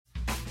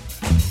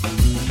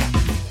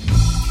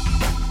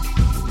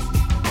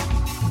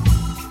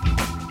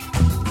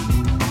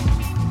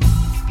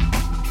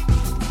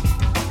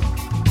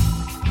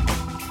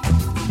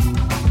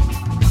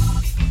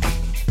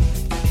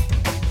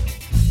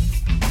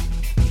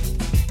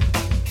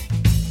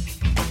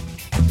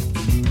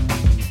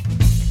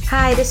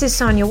Hi, this is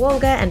Sonia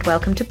Walger, and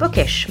welcome to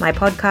Bookish, my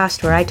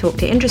podcast where I talk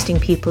to interesting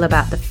people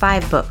about the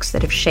 5 books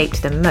that have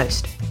shaped them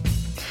most.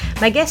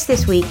 My guest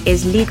this week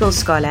is legal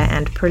scholar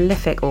and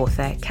prolific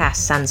author Cass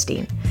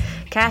Sunstein.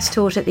 Cass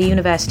taught at the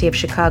University of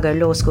Chicago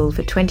Law School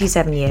for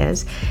 27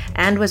 years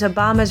and was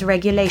Obama's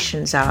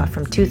regulation czar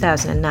from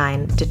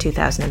 2009 to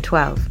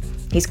 2012.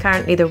 He's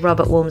currently the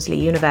Robert Walmsley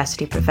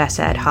University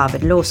professor at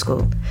Harvard Law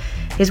School.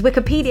 His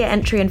Wikipedia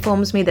entry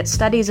informs me that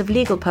studies of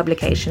legal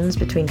publications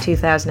between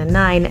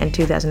 2009 and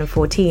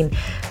 2014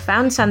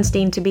 found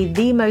Sunstein to be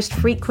the most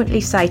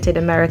frequently cited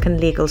American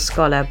legal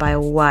scholar by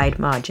a wide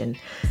margin.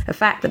 A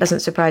fact that doesn't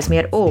surprise me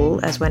at all,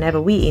 as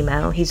whenever we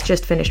email, he's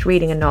just finished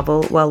reading a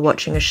novel while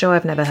watching a show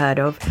I've never heard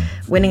of,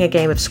 winning a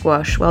game of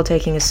squash while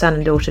taking his son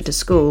and daughter to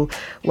school,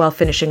 while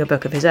finishing a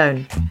book of his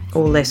own.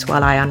 All this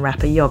while I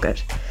unwrap a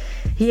yogurt.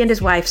 He and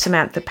his wife,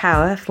 Samantha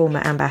Power, former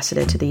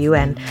ambassador to the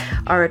UN,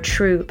 are a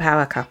true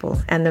power couple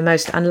and the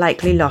most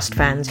unlikely Lost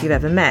fans you've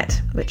ever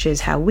met, which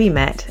is how we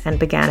met and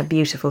began a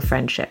beautiful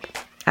friendship.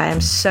 I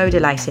am so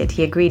delighted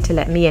he agreed to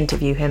let me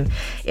interview him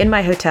in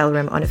my hotel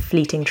room on a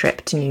fleeting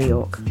trip to New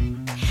York.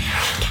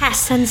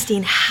 Cass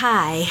Sunstein,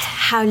 hi.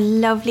 How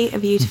lovely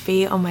of you to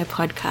be on my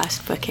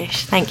podcast,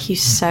 Bookish. Thank you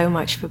so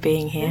much for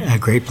being here. A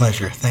great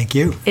pleasure. Thank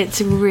you.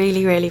 It's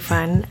really, really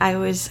fun. I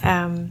was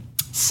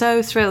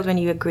so thrilled when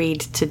you agreed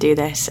to do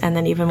this, and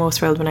then even more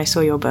thrilled when I saw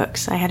your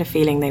books. I had a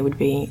feeling they would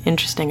be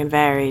interesting and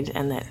varied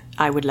and that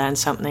I would learn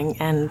something,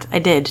 and I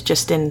did,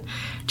 just in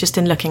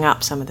looking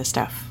up some of the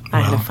stuff.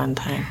 I had a fun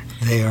time.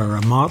 They are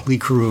a motley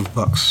crew of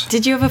books.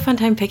 Did you have a fun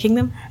time picking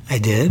them? I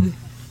did.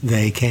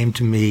 They came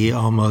to me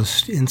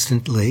almost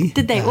instantly.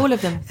 Did they? All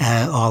of them?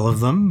 All of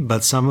them,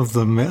 but some of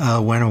them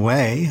went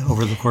away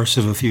over the course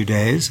of a few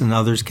days, and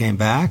others came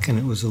back, and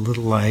it was a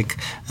little like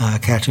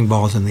catching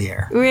balls in the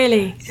air.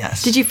 Really?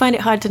 Yes. Did you find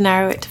it hard to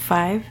narrow it to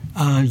 5?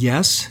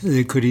 Yes,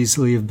 it could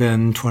easily have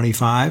been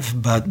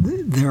 25, but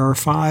there are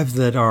 5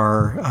 that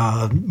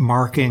are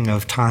marking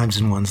of times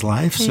in one's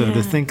life. So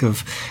to think of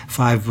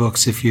 5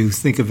 books, if you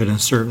think of it in a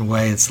certain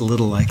way, it's a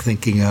little like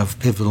thinking of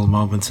pivotal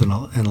moments in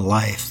a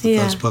life that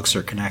those books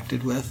are connected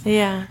with.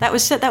 Yeah, that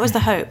was the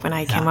hope when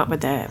I came up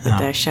with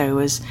the show,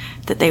 was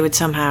that they would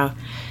somehow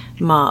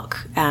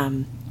mark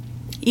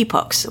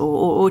epochs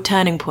or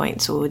turning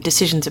points or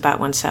decisions about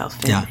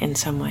oneself in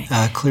some way.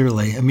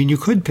 Clearly. I mean, you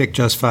could pick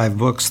just 5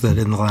 books that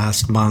in the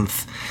last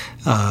month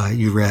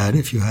you read,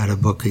 if you had a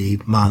booky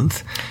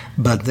month,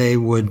 but they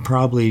would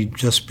probably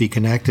just be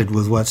connected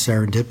with what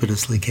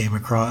serendipitously came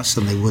across,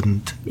 and they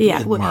wouldn't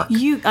mark.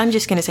 I'm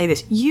just going to say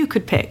this. You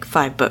could pick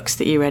 5 books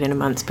that you read in a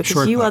month, because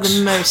Short you books. are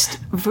the most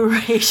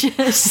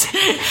voracious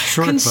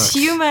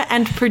consumer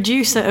and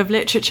producer of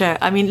literature.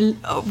 I mean,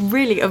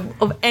 really,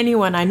 of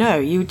anyone I know.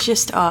 You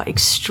just are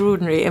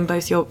extraordinary in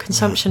both your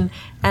consumption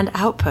and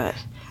output.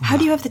 How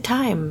do you have the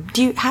time?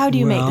 How do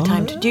you make the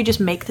time? Do you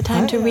just make the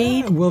time to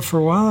read? Well, for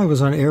a while I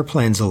was on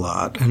airplanes a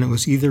lot, and it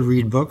was either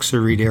read books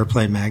or read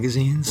airplane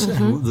magazines.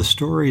 Mm-hmm. And the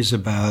stories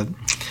about,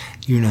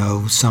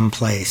 some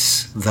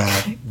place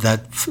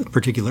that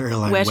particular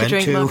airline went to.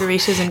 Where to drink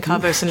margaritas in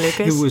Cabo San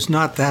Lucas? It was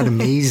not that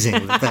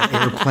amazing that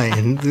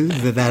airplane,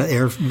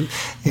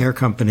 that air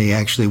company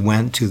actually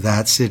went to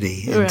that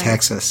city in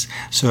Texas.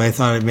 So I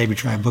thought I'd maybe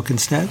try a book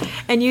instead.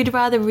 And you'd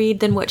rather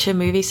read than watch a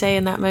movie, say,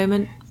 in that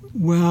moment?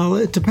 Well,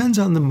 it depends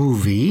on the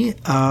movie.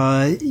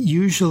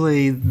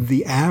 Usually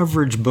the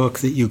average book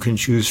that you can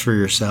choose for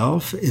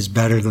yourself is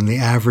better than the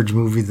average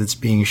movie that's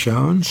being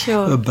shown.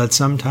 Sure. But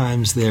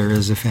sometimes there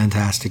is a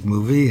fantastic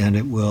movie, and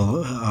it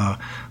will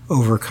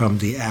overcome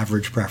the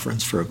average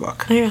preference for a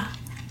book. Yeah.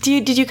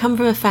 Did you come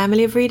from a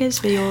family of readers?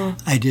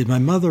 I did. My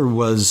mother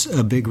was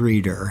a big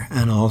reader,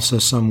 and also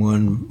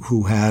someone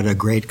who had a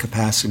great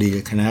capacity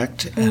to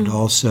connect, and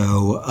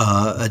also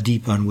a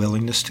deep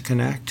unwillingness to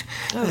connect.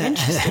 Oh,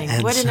 interesting.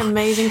 What an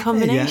amazing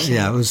combination.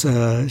 Yeah, it was,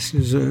 she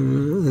was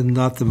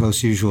not the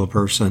most usual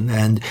person,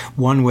 and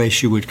one way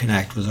she would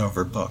connect was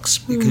over books,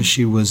 because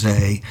she was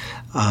I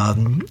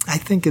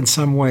think in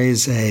some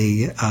ways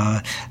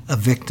a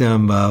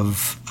victim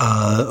of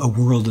a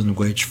world in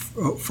which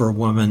for a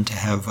woman to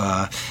have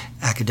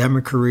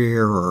academic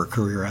career or a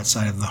career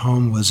outside of the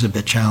home was a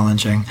bit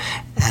challenging.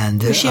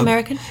 And was she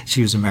American?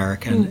 She was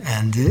American,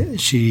 and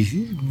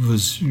she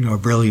was a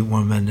brilliant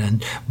woman.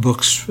 And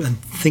books, and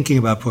thinking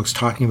about books,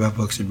 talking about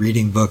books, and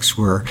reading books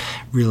were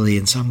really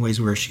in some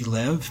ways where she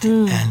lived.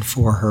 And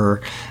for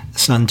her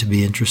son to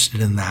be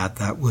interested in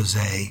that was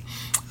a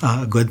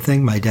good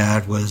thing. My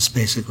dad was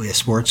basically a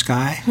sports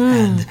guy,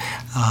 and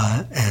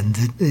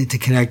to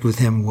connect with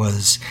him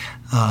was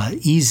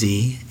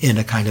easy in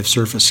a kind of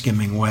surface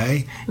skimming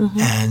way,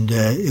 and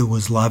it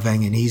was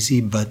loving and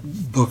easy, but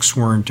books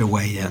weren't a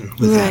way in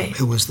with him.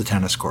 It was the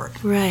tennis court.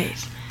 Right.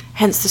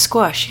 Hence the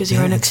squash, because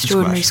you're an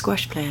extraordinary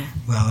squash player.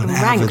 Well, a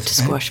ranked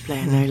squash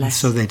player, no less.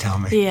 So they tell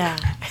me. Yeah.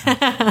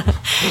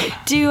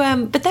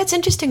 But that's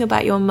interesting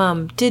about your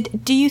mum.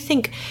 Do you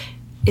think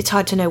it's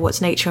hard to know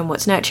what's nature and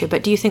what's nurture,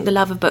 but do you think the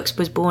love of books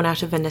was born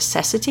out of a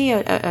necessity,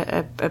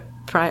 a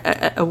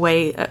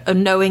way,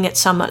 knowing at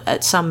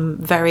some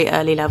very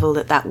early level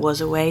that was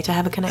a way to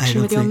have a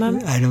connection with your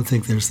mum? I don't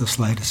think there's the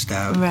slightest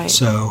doubt. Right.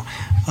 So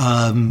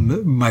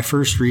my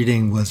first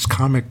reading was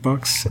comic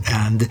books,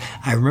 and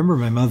I remember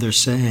my mother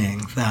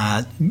saying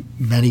that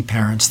many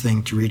parents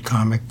think to read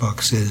comic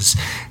books is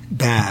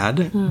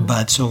bad,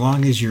 but so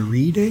long as you're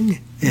reading,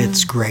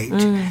 it's great.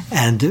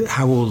 And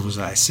how old was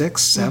I?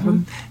 6,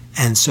 7?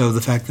 And so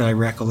the fact that I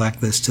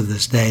recollect this to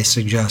this day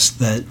suggests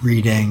that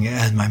reading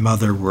and my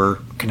mother were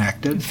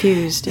connected.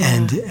 Fused,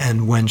 yeah.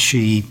 And when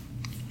she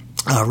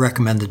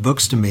recommended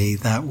books to me,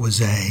 that was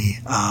a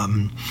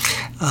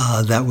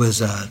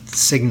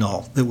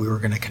signal that we were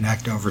going to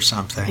connect over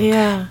something.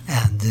 Yeah.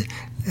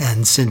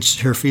 And since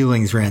her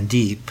feelings ran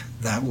deep,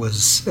 that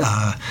was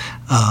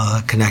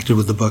connected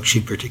with the book she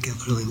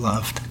particularly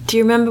loved. Do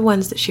you remember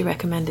ones that she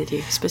recommended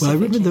you specifically? Well, I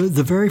remember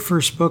the very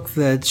first book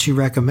that she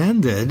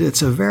recommended.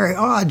 It's a very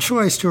odd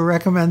choice to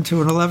recommend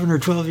to an 11 or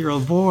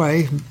 12-year-old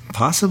boy,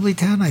 possibly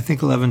 10, I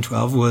think 11,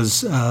 12, was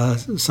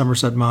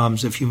Somerset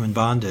Maugham's Of Human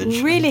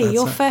Bondage. Really?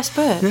 Your first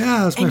book?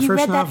 Yeah, it was my first novel. And you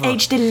read that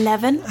aged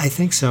 11? I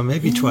think so,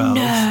 maybe 12.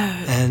 No.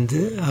 And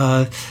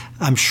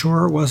I'm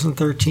sure it wasn't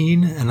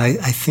 13, and I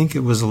think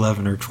it was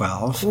 11 or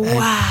 12.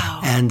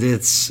 Wow. And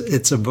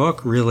it's a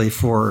book really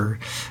for,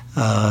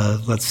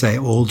 let's say,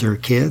 older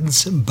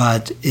kids,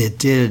 but it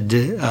did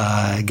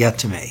get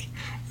to me.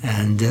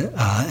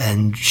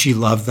 And she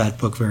loved that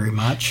book very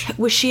much.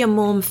 Was she a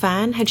Maughan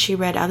fan? Had she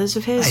read others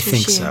of his? I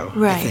think so.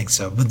 Right. I think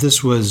so. But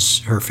this was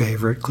her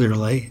favorite,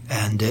 clearly,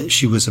 and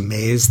she was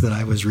amazed that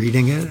I was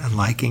reading it and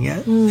liking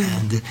it.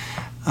 And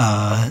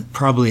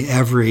probably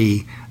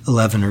every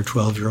 11 or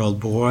 12-year-old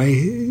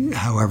boy,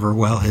 however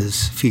well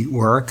his feet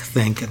work,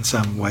 think in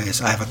some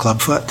ways, I have a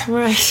clubfoot.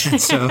 Right.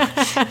 And so,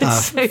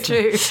 so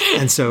true.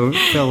 And so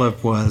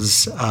Philip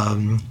was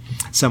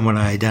someone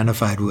I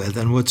identified with.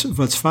 And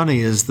what's funny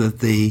is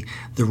that the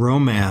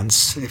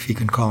romance, if you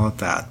can call it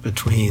that,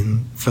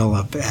 between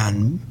Philip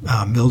and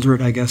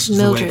Mildred, I guess, is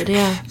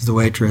the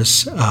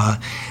waitress.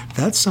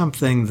 That's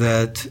something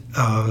that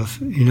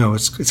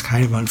it's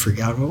kind of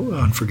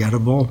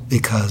unforgettable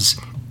because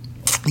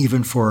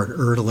even for an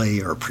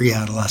early or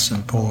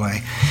pre-adolescent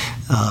boy,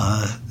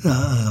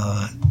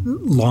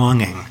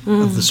 longing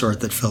of the sort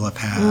that Philip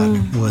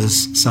had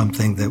was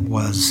something that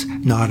was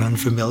not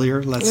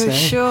unfamiliar, let's say.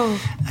 Sure.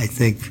 I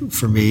think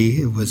for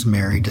me, it was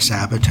Mary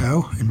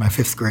DeSabato in my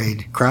 5th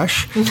grade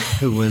crush,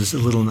 who was a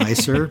little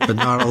nicer, but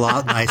not a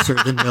lot nicer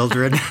than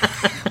Mildred.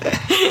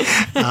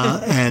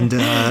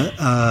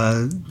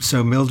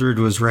 So Mildred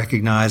was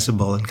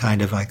recognizable and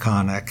kind of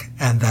iconic,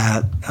 and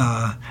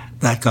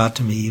that got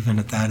to me even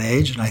at that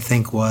age, and I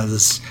think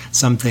was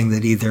something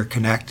that either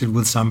connected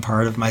with some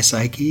part of my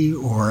psyche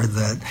or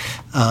that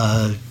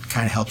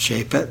kind of helped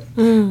shape it.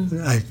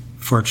 I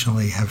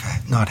fortunately have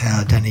not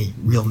had any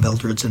real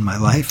Mildreds in my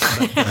life.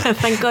 But,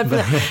 thank God for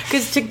that.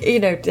 Because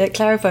to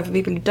clarify for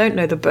people who don't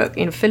know the book,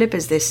 Philip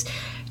is this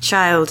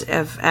child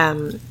of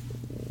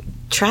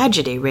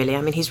tragedy, really.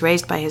 I mean, he's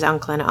raised by his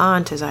uncle and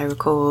aunt, as I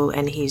recall,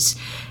 and he's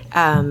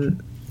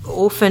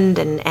orphaned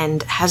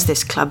and has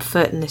this club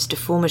foot and this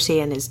deformity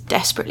and is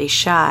desperately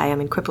shy.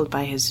 Crippled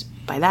by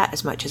that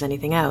as much as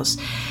anything else.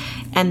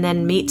 And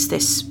then meets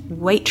this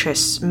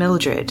waitress,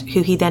 Mildred,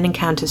 who he then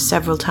encounters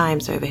several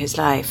times over his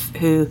life,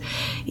 who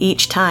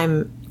each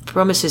time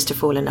promises to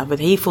fall in love with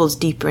her. He falls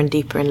deeper and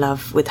deeper in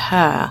love with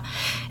her.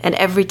 And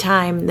every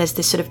time there's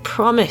this sort of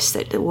promise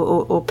that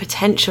or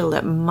potential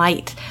that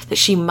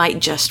she might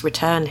just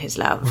return his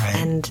love. Right.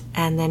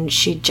 And then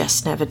she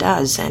just never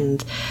does.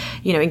 And,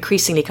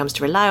 increasingly comes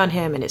to rely on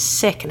him and is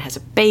sick and has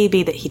a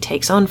baby that he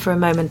takes on for a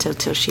moment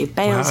until she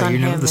bails on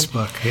him. You know this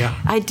book, yeah.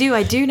 I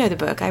do know the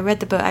book. I read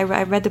the book. I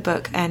read the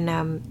book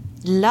and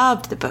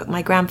loved the book.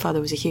 My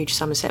grandfather was a huge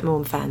Somerset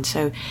Maugham fan,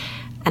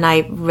 and I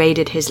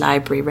raided his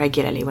library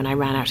regularly when I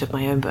ran out of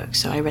my own books.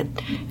 So I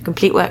read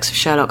complete works of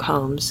Sherlock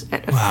Holmes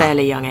at a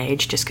fairly young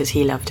age, just because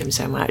he loved him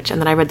so much.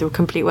 And then I read the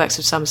complete works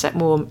of Somerset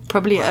Maugham,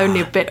 probably only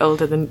a bit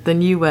older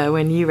than you were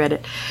when you read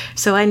it.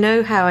 So I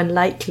know how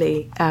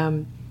unlikely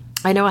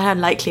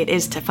it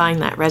is to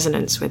find that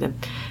resonance with a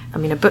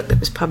book that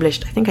was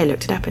published. I think I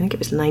looked it up. I think it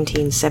was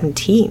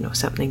 1917 or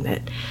something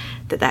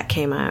that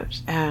came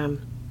out.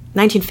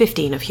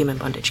 1915 Of Human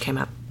Bondage came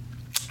out,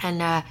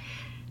 and.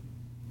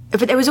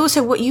 But there was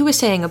also what you were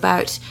saying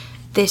about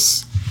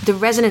the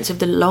resonance of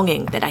the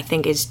longing that I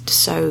think is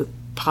so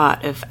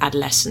part of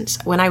adolescence.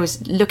 When I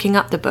was looking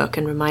up the book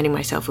and reminding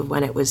myself of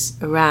when it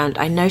was around,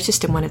 I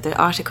noticed in one of the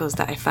articles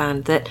that I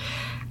found that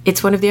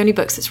it's one of the only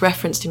books that's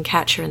referenced in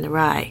Catcher in the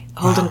Rye.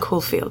 Holden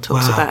Caulfield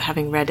talks about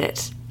having read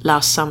it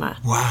last summer.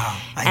 Wow.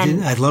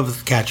 I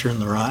love Catcher in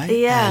the Rye.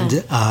 Yeah.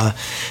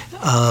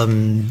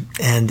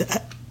 And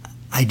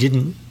I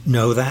didn't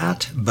know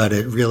that, but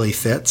it really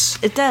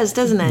fits. It does,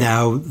 doesn't it?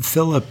 Now,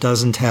 Philip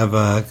doesn't have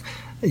a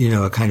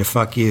a kind of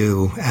fuck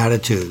you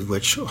attitude,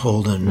 which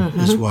Holden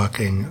is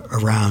walking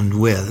around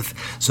with.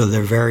 So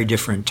they're very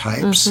different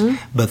types,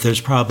 but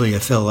there's probably a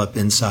Philip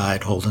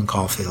inside Holden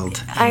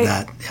Caulfield.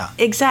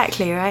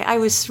 Exactly, right? I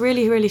was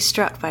really, really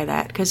struck by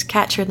that because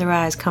Catcher in the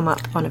Rye has come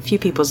up on a few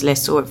people's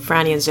lists, or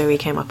Franny and Zoe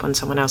came up on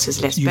someone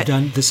else's list.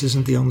 This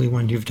isn't the only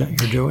one you're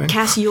doing?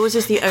 Cass, yours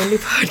is the only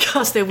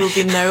podcast. There will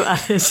be no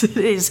others. It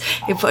is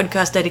a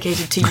podcast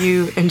dedicated to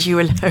you and you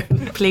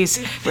alone. Please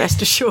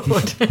rest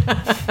assured.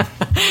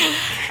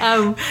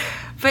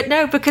 But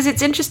no, because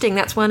it's interesting.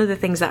 That's one of the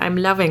things that I'm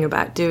loving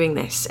about doing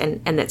this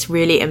and that's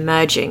really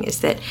emerging, is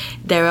that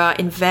there are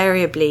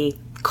invariably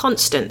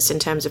constants in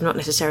terms of not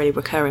necessarily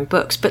recurring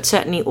books, but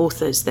certainly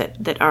authors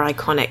that are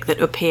iconic,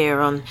 that appear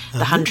on the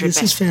 100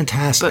 best is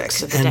fantastic.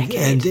 Books of the decade.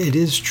 And it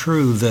is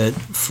true that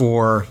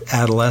for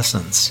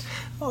adolescents,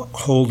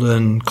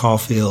 Holden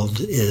Caulfield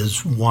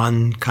is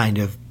one kind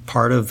of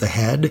part of the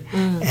head,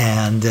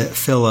 and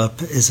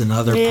Philip is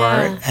another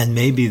part, and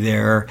maybe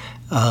they're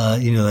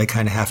they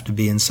kind of have to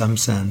be in some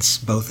sense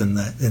both in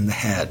the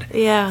head.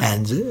 Yeah.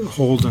 And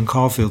Holden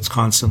Caulfield's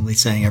constantly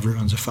saying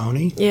everyone's a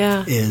phony.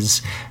 Yeah.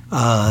 Is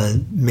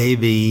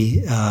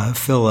maybe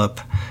Philip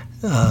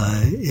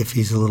if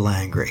he's a little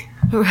angry.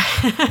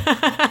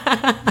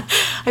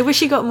 I wish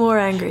he got more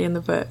angry in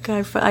the book.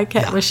 I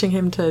kept wishing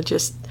him to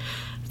just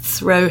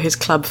throw his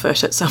club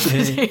foot at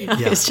somebody.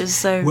 It's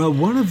just so... Well,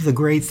 one of the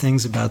great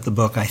things about the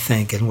book, I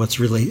think, and what's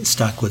really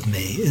stuck with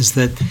me, is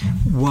that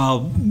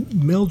while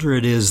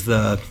Mildred is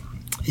the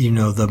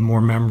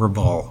more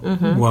memorable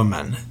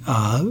woman,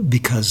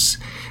 because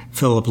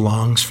Philip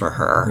longs for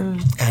her,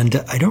 and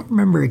I don't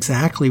remember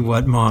exactly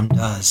what Mom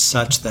does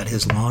such that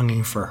his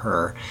longing for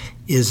her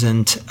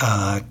isn't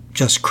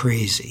just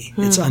crazy.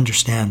 It's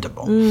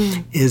understandable.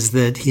 Is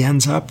that he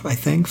ends up, I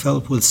think,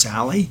 Philip, with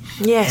Sally.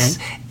 Yes.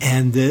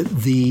 And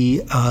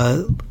the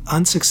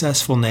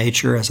unsuccessful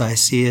nature, as I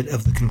see it,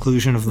 of the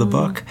conclusion of the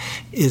book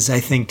is, I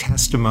think,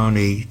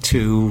 testimony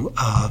to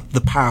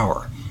the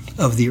power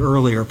of the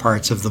earlier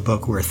parts of the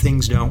book where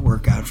things don't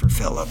work out for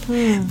Philip.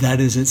 That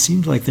is, it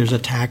seems like there's a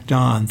tacked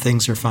on,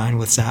 things are fine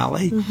with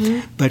Sally,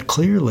 but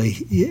clearly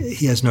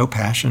he has no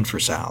passion for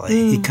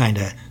Sally. He kind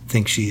of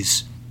thinks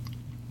she's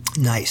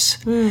nice.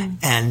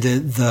 And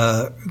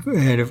the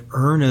kind of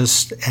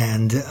earnest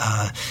and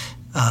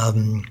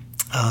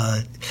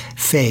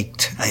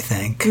faked, I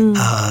think,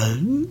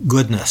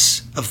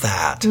 goodness of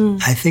that.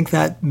 I think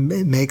that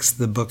makes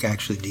the book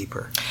actually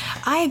deeper.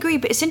 I agree,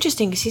 but it's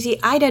interesting because, you see,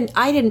 I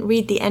didn't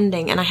read the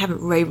ending, and I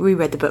haven't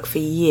reread the book for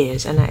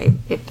years, and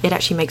it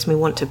actually makes me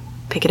want to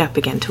pick it up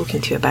again, talking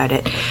to you about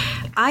it.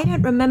 I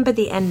don't remember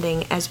the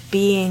ending as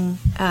being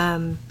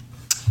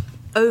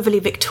overly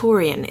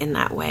Victorian in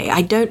that way.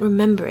 I don't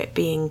remember it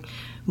being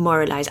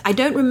moralized. I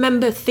don't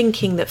remember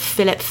thinking that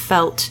Philip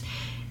felt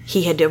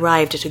he had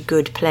arrived at a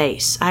good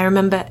place. I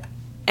remember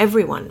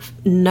everyone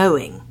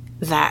knowing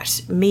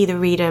that, me the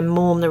reader,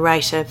 Maugham the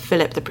writer,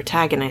 Philip the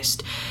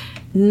protagonist,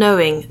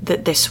 knowing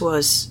that this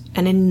was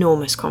an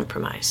enormous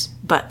compromise,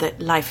 but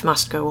that life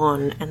must go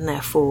on, and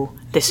therefore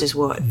this is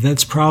what...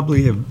 That's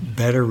probably a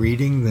better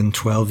reading than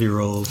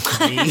 12-year-old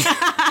me.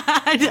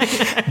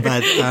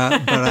 But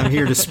I'm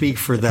here to speak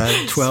for the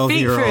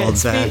 12-year-old.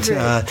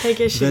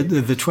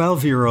 The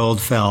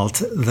 12-year-old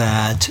felt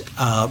that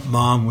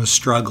Mom was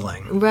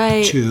struggling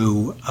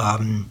to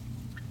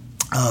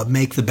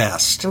make the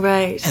best.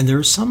 Right. And there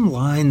are some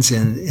lines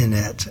in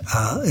it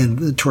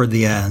toward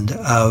the end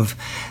of,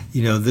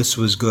 this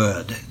was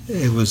good.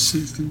 It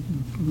was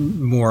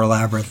more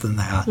elaborate than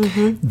that.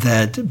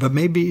 But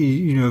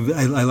maybe,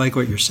 I like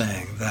what you're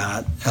saying,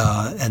 that,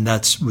 and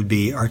that would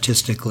be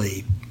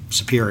artistically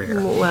superior.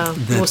 Well,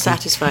 more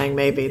satisfying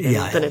maybe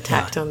than a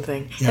tacked on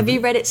thing. Have you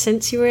read it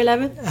since you were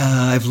 11?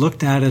 I've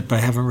looked at it, but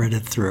I haven't read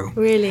it through.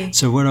 Really?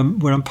 So what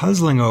I'm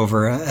puzzling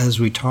over as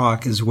we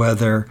talk is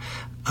whether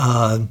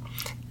the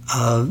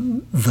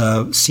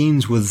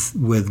scenes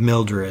with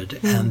Mildred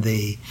and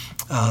the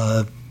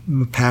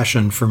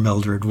passion for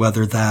Mildred,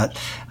 whether that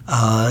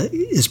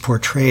is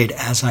portrayed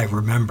as I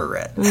remember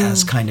it,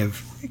 as kind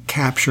of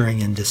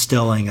capturing and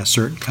distilling a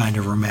certain kind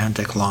of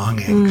romantic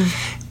longing,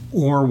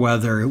 or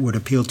whether it would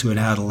appeal to an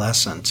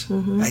adolescent.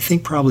 I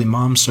think probably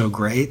Mom's so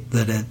great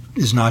that it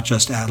is not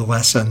just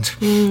adolescent,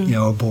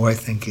 a boy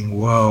thinking,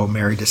 whoa,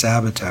 Mary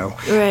DeSabato,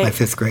 my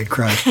fifth grade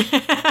crush.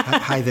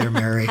 Hi there,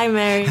 Mary. Hi,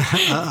 Mary.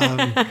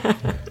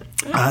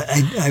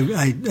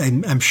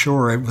 I'm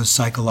sure it was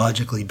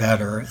psychologically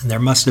better, and there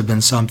must have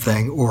been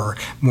something, or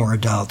more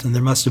adult, and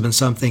there must have been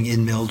something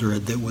in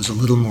Mildred that was a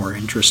little more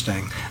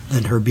interesting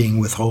than her being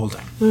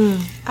withholding.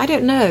 I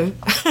don't know.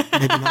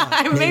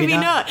 Maybe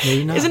not.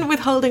 Maybe not. Isn't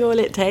withholding all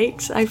it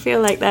takes? I feel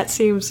like that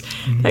seems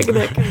that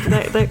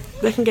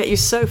can get you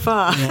so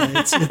far. Yeah,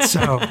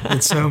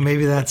 it's so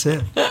maybe that's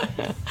it.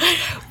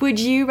 Would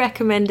you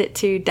recommend it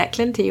to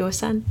Declan, to your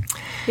son?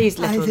 He's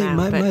little I think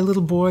now. my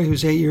little boy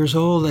who's 8 years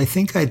old, I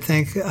think I'd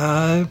think,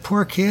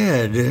 poor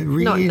kid.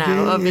 Not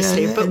now,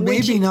 obviously, but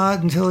maybe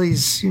not until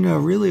he's,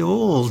 really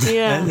old.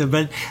 Yeah.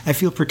 But I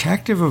feel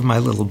protective of my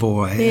little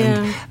boy.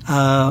 Yeah.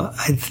 And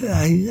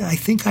I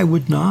think I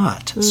would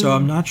not. So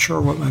I'm not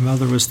sure what my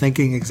mother was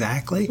thinking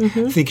exactly.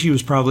 I think she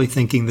was probably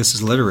thinking this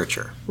is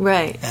literature.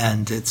 Right.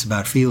 And it's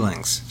about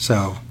feelings.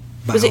 So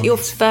was it your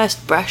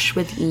first brush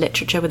with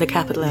literature with a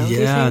capital L?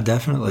 Yeah,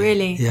 definitely.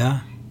 Really?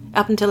 Yeah.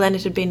 Up until then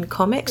it had been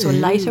comics or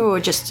later, or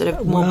just sort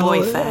of more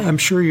boy fare? I'm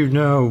sure you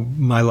know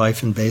My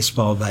Life in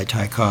Baseball by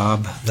Ty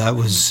Cobb. That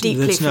was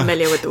deeply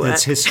familiar with the work.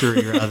 It's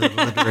history rather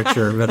than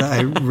literature, but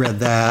I read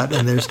that.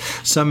 And there's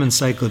some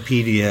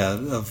encyclopedia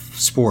of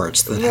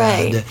sports that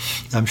had,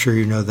 I'm sure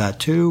you know that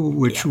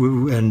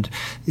too, and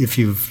if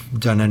you've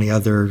done any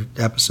other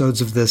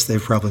episodes of this,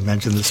 they've probably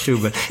mentioned this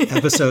too, but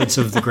episodes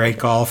of the great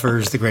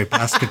golfers, the great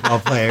basketball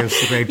players,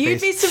 the great You'd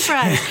be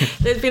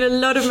surprised. There's been a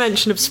lot of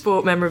mention of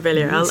sport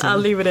memorabilia. I'll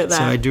leave it at that.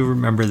 So I do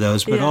remember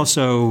those, but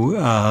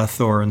also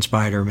Thor and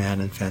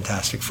Spider-Man and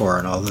Fantastic Four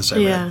and all this I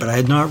read. But I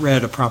had not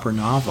read a proper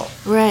novel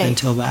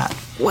until that.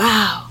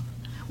 Wow.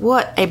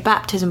 What a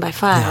baptism by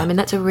fire. I mean,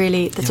 that's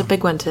a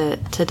big one to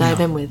dive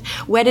in with.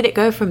 Where did it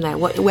go from there?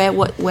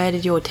 Where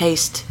did your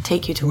taste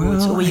take you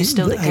towards? Or were you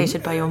still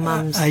dictated by your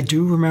mum's? I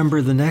do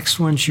remember the next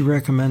one she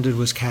recommended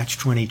was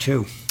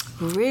Catch-22.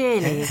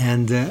 Really?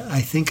 And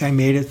I think I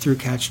made it through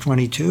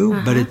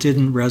Catch-22, but it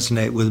didn't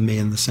resonate with me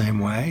in the same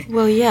way.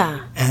 Well,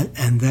 yeah.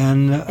 And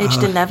then...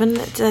 Aged 11?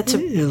 That's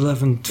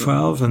 11,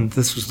 12, and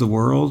this was the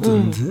world,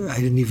 and I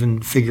didn't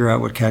even figure out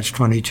what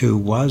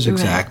Catch-22 was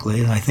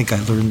exactly, and I think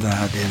I learned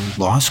that in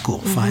law school,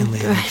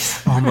 finally, and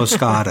almost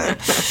got it.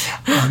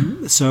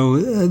 So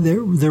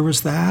there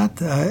was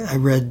that. I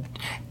read...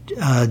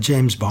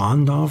 James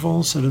Bond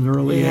novels at an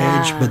early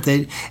age,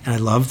 and I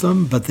loved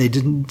them, but they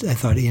didn't. I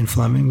thought Ian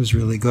Fleming was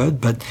really good,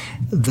 but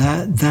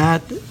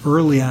that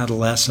early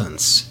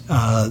adolescence,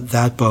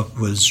 that book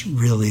was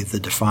really the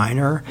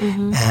definer,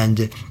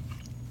 and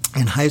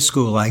in high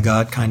school, I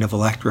got kind of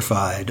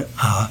electrified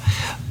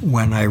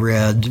when I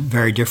read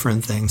very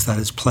different things, that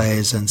is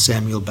plays, and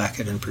Samuel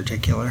Beckett in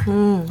particular.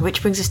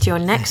 Which brings us to your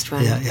next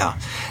one. Yeah.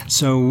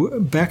 So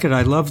Beckett,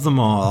 I love them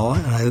all,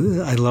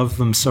 and I loved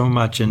them so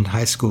much in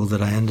high school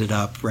that I ended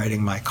up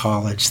writing my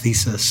college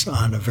thesis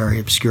on a very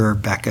obscure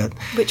Beckett.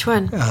 Which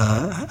one?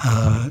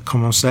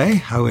 Comment c'est,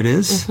 How It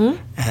Is,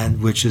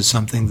 and which is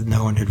something that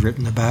no one had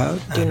written about.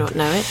 Do not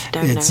know it.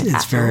 Don't know it.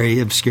 It's very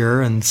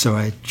obscure, and so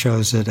I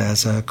chose it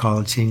as a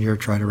college senior,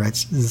 try to write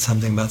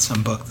something about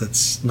some book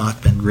that's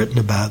not been written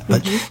about,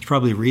 but there's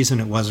probably a reason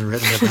it wasn't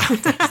written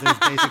about. There's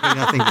basically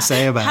nothing to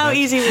say about it. How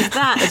easy was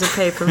that as a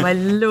paper, my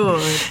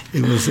lord?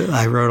 It was.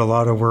 I wrote a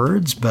lot of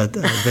words, but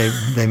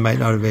they might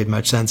not have made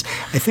much sense.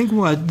 I think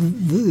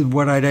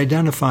what I'd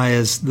identify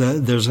as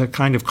there's a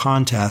kind of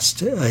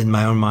contest in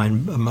my own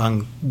mind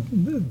among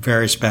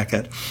various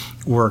Beckett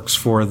works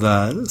for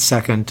the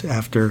second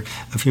after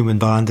Of Human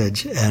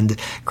Bondage, and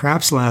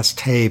Krapp's Last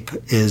Tape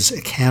is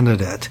a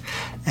candidate,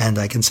 and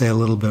I can say a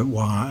little bit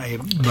why.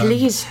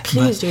 Please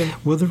do.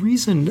 Well, the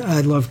reason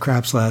I love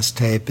Krapp's Last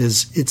Tape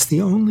is it's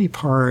the only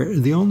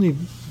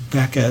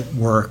Beckett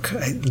work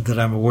that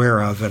I'm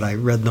aware of, and I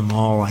read them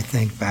all, I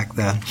think, back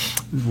then,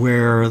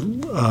 where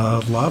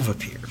love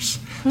appears.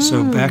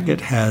 So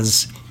Beckett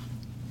has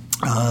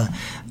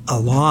a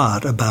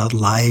lot about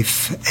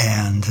life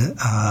and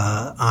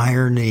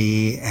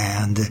irony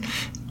and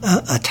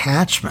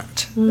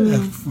attachment.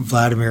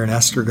 Vladimir and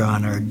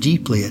Estragon are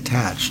deeply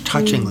attached,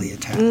 touchingly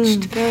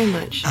attached. Very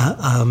much.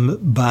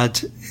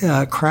 But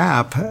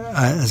Krapp,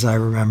 as I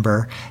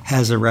remember,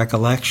 has a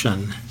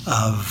recollection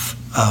of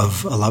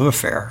a love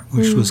affair,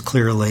 which was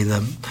clearly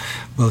the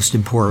most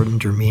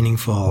important or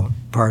meaningful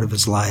part of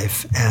his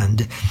life.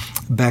 And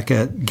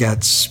Beckett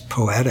gets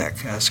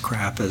poetic as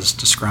Krapp is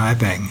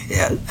describing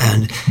it.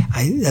 And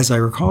as I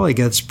recall, he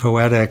gets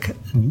poetic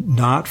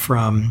not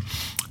from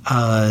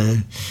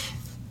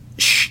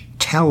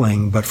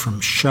telling, but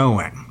from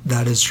showing.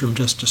 That is, from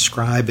just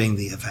describing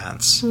the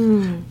events.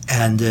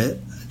 And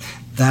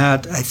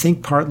that, I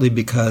think, partly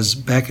because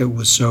Beckett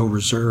was so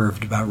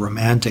reserved about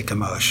romantic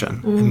emotion.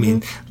 I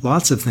mean,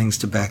 lots of things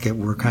to Beckett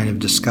were kind of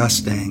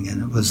disgusting,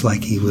 and it was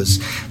like he was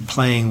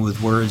playing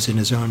with words in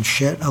his own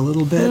shit a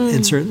little bit.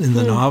 In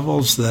the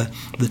novels, the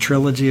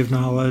trilogy of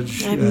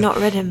knowledge. I've not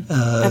read him.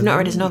 I've not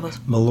read his novels.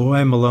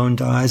 Malloy, Malone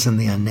Dies, and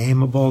The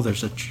Unnameable.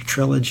 There's a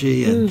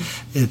trilogy, and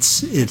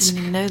it's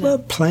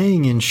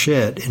playing in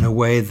shit in a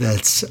way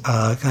that's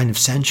kind of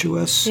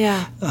sensuous.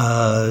 Yeah.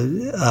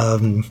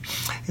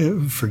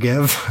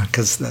 Forgive,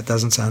 because that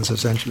doesn't sound so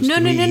sensuous to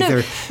me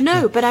either.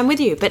 No, but I'm with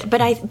you.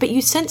 But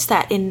you sense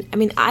that in. I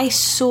mean, I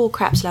saw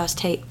Krapp's Last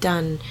Tape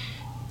done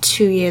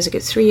 3 years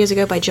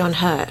ago by John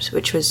Hurt,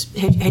 which was.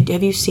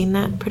 Have you seen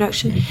that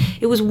production?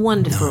 It was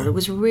wonderful. No. It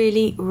was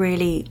really,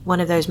 really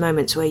one of those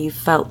moments where you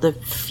felt the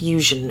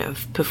fusion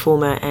of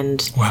performer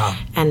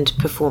and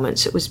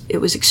performance. It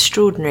was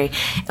extraordinary.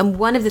 And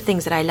one of the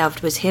things that I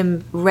loved was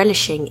him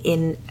relishing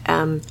in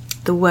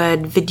the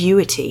word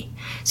viduity.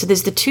 So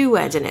there's the two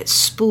words in it,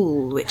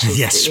 spool, which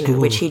is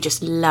which he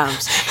just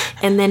loves,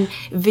 and then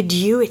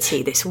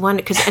viduity, this one,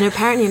 and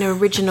apparently in an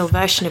original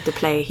version of the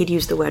play he'd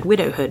use the word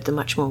widowhood, the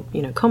much more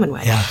common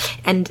way. Yeah.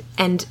 And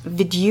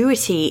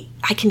viduity,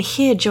 I can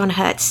hear John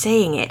Hurt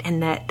saying it,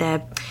 and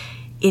the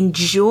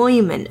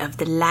enjoyment of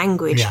the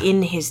language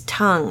in his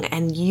tongue,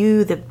 and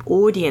you, the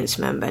audience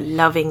member,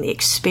 loving the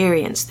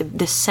experience,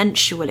 the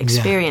sensual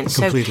experience.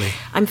 Completely. So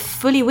I'm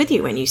fully with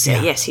you when you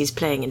say, yes, he's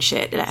playing in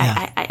shit.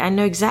 I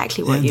know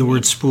exactly what you mean. The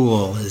word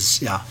spool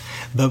is,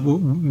 but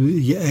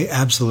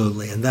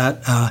absolutely. And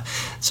that,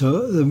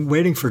 so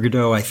Waiting for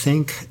Godot, I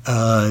think,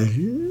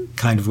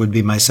 kind of would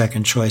be my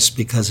second choice,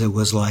 because it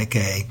was like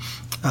a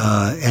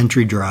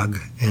entry drug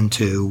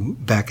into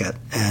Beckett.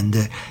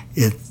 And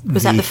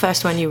was that the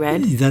first one you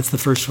read? That's the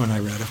first one I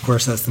read. Of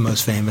course, that's the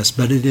most famous,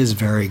 but it is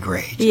very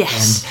great.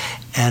 Yes.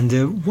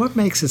 And what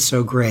makes it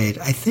so great?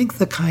 I think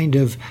the kind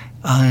of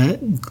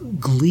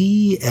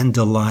glee and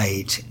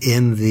delight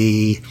in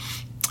the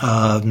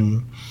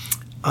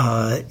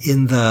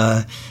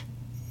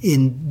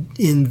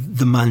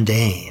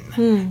mundane.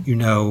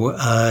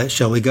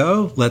 Shall we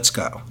go? Let's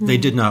go. They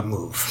did not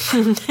move.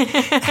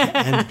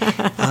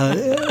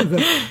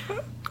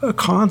 And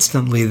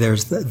constantly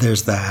there's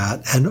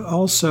that, and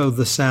also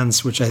the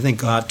sense, which I think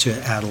got to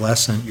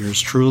adolescent years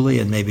truly,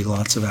 and maybe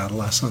lots of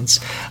adolescents,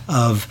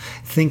 of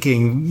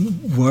thinking,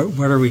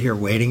 what are we here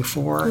waiting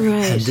for?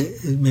 Right.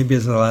 And maybe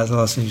as an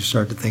adolescent you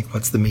start to think,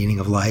 what's the meaning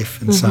of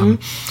life in some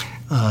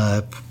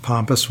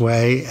pompous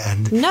way,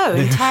 and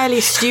entirely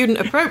student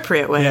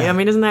appropriate way. I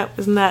mean, isn't that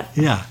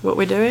what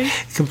we're doing?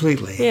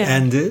 Completely. Yeah.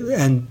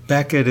 And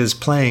Beckett is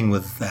playing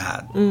with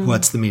that.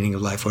 What's the meaning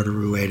of life? What are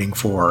we waiting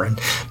for?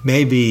 And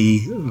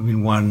maybe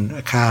one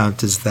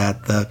account is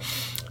that the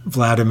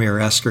Vladimir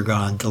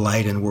Estragon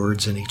delight in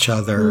words in each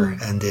other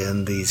and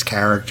in these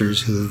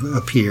characters who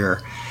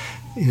appear.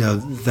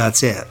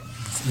 That's it.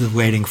 The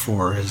waiting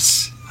for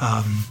is.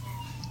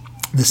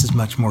 This is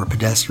much more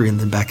pedestrian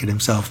than Beckett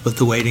himself, but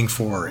the waiting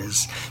for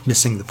is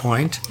missing the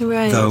point.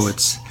 Right. Though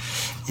it's,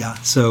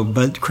 So,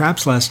 but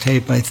Krapp's Last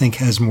Tape, I think,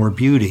 has more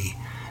beauty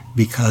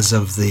because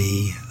of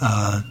the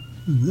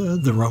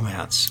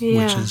romance,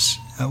 which is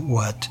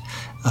what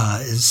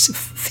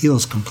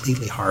feels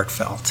completely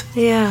heartfelt.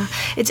 Yeah,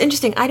 it's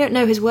interesting. I don't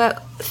know his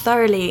work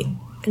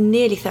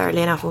nearly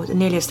thoroughly enough, or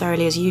nearly as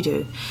thoroughly as you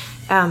do,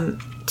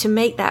 to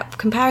make that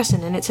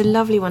comparison, and it's a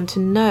lovely one to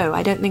know.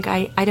 I don't think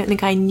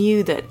I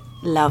knew that.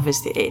 Love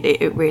is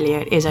it really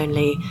is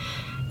only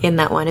in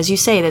that one. As you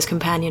say, there's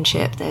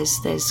companionship,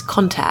 there's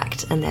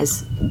contact, and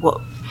there's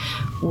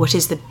what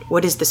is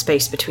the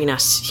space between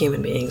us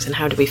human beings, and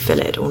how do we fill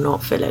it or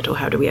not fill it, or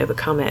how do we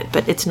overcome it?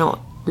 But it's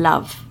not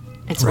love.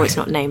 It's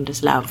not named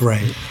as love.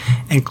 Right.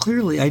 And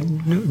clearly, at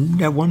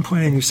one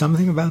point I knew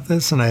something about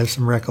this, and I have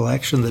some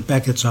recollection that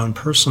Beckett's own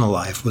personal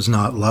life was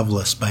not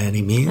loveless by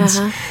any means,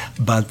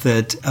 but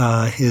that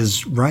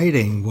his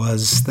writing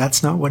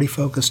that's not what he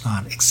focused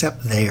on,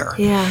 except there.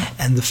 Yeah.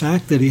 And the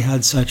fact that he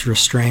had such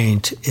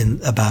restraint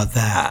about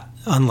that,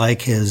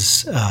 unlike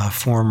his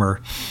former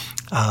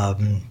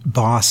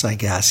boss, I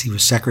guess, he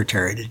was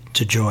secretary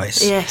to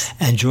Joyce. Yes.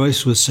 And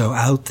Joyce was so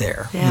out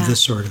there with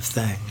this sort of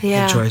thing.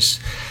 Yeah. And Joyce,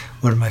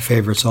 one of my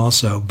favorites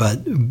also,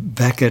 but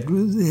Beckett,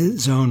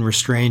 his own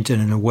restraint,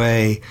 and in a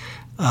way,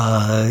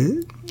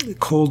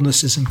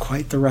 coldness isn't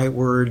quite the right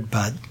word,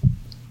 but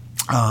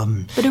a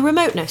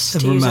remoteness,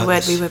 to use a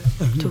word we were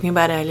talking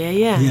about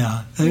earlier,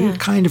 a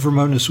kind of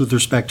remoteness with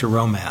respect to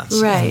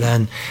romance. Right.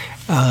 And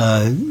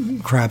then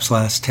Krapp's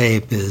Last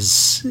Tape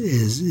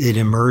it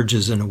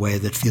emerges in a way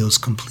that feels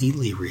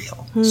completely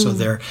real. So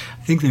I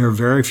think there are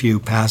very few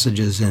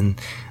passages in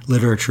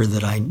literature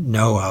that I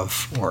know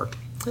of, or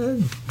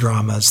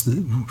dramas,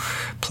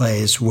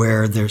 plays,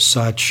 where there's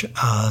such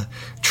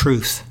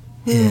truth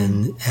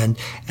in, and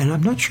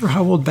I'm not sure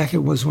how old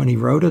Beckett was when he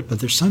wrote it,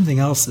 but there's something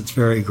else that's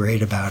very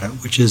great about it,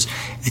 which is,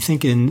 I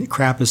think in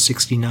Krapp is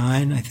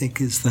 69, I think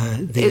is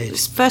the it age.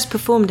 was first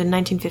performed in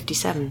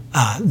 1957.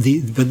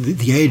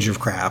 The age of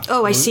Krapp.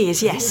 Oh, I see.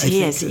 Yes,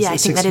 he is. Yeah, I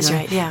think that is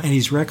right. Yeah. And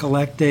he's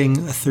recollecting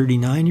a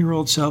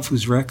 39-year-old self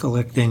who's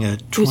recollecting a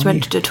 20. Who's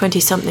went to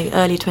 20-something,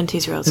 early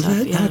 20s-year-old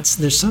self.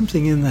 There's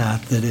something in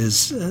that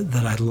is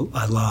that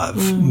I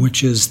love,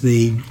 which is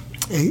the.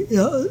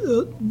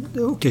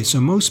 Okay,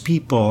 so most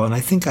people, and I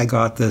think I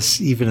got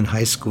this even in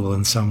high school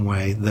in some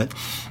way, that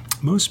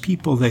most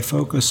people, they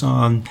focus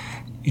on,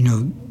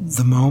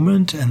 the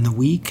moment and the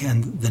week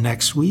and the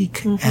next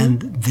week,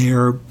 and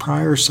their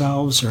prior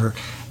selves are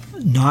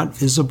not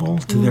visible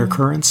to their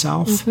current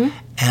self.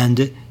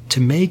 And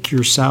to make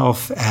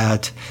yourself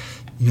at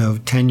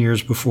 10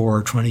 years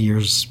before, 20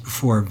 years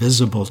before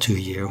visible to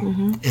you,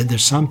 and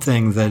there's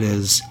something that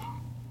is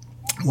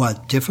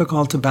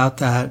difficult about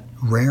that,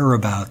 rare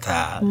about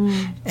that,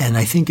 and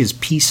I think is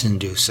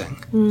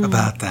peace-inducing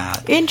about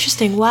that.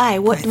 Interesting. Why?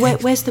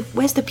 Where's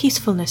the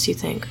peacefulness, you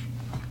think?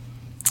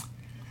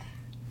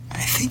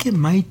 I think it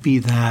might be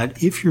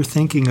that if you're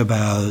thinking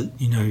about,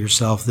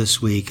 yourself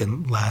this week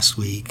and last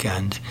week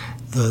and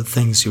the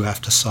things you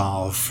have to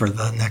solve for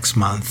the next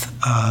month,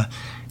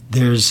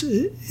 there's,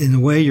 in a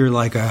way, you're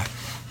like a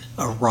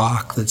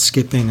rock that's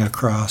skipping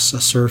across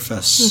a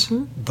surface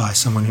by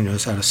someone who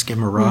knows how to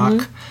skim a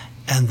rock,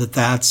 and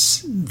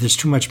there's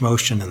too much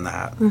motion in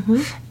that.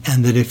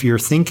 And that if you're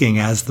thinking,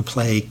 as the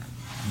play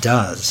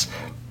does,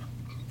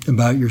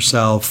 about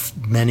yourself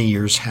many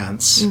years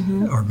hence,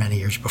 or many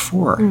years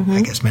before,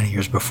 I guess many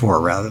years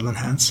before rather than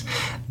hence,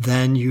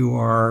 then you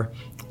are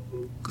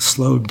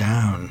slowed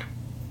down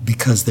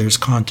because there's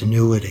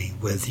continuity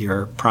with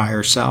your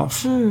prior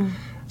self.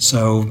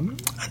 So I'm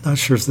not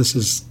sure if this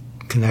is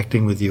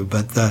connecting with you,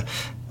 but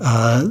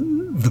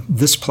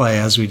this play,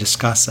 as we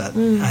discuss it,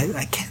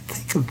 I can't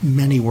think of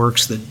many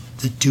works that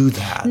do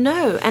that.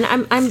 No, and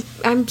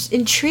I'm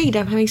intrigued.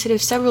 I'm having sort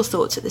of several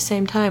thoughts at the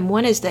same time.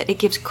 One is that it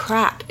gives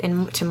Krapp,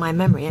 to my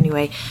memory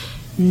anyway,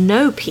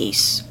 no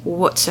peace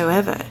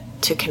whatsoever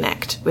to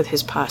connect with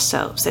his past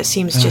selves. There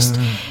seems just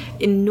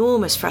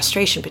enormous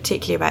frustration,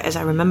 particularly about, as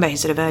I remember,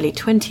 his sort of early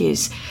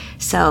 20s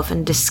self,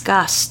 and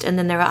disgust. And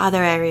then there are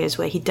other areas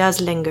where he does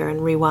linger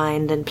and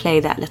rewind and play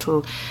that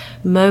little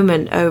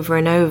moment over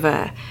and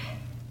over.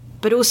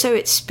 But also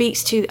it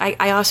speaks to, I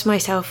ask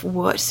myself,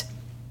 what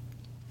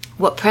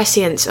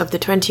prescience of the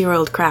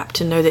 20-year-old Krapp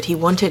to know that he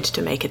wanted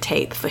to make a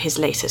tape for his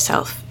later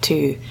self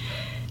to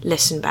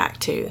listen back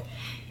to.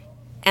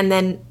 And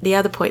then the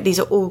other point, these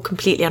are all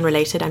completely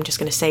unrelated, I'm just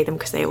going to say them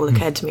because they all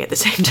occurred to me at the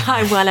same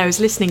time while I was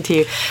listening to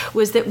you,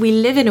 was that we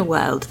live in a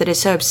world that is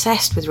so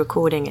obsessed with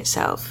recording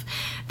itself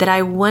that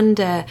I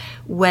wonder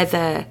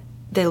whether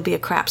there'll be a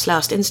Krapp's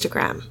Last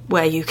Instagram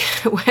where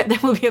there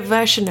will be a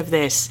version of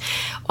this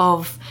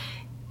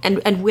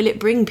and will it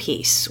bring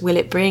peace? Will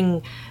it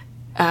bring...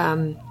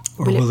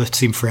 Or will it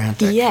seem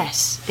frantic?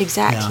 Yes,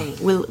 exactly.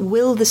 Yeah.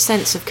 Will the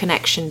sense of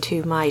connection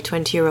to my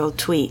 20-year-old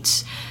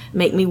tweets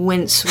make me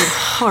wince with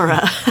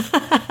horror?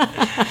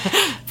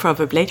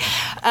 Probably.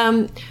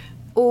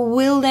 Or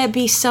will there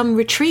be some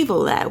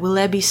retrieval there? Will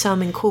there be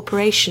some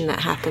incorporation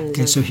that happens?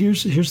 Okay, so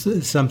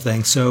here's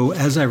something. So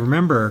as I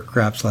remember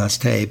Krapp's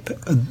last tape,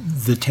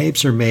 the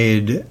tapes are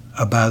made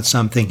about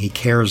something he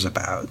cares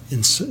about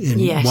in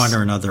one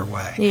or another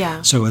way.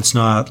 Yeah. So it's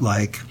not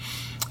like...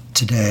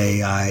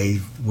 Today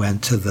I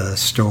went to the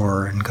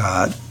store and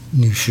got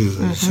new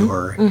shoes,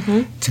 or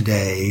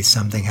today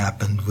something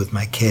happened with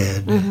my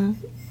kid,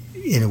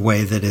 in a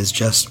way that is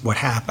just what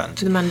happened.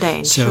 The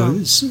mundane, so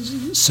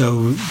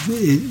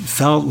it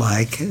felt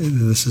like,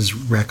 this is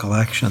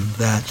recollection,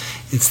 that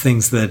it's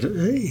things that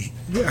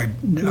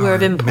were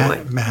of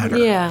import. Matter.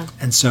 Yeah.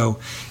 And so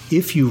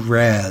if you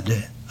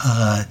read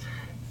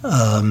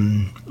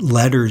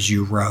letters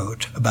you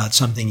wrote about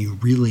something you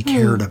really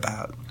cared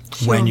about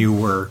when you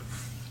were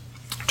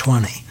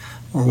 20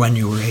 or when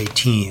you were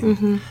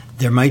 18,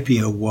 there might be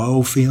a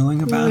woe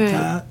feeling about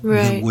that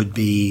would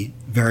be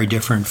very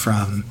different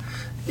from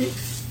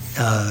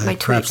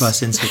Krapp's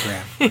Last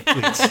Instagram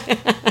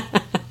tweets.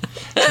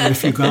 So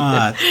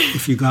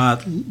if you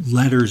got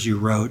letters you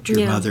wrote to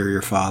your mother or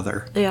your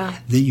father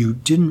that you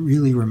didn't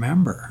really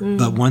remember,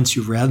 but once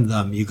you read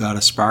them, you got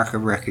a spark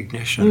of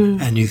recognition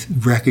and you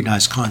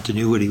recognized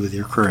continuity with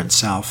your current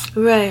self.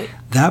 Right.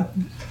 That,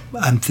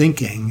 I'm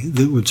thinking,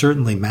 that would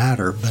certainly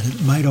matter, but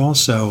it might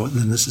also,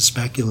 and this is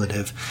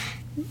speculative,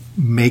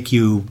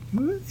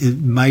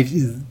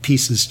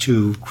 peace is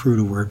too crude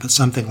a word, but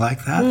something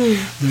like that.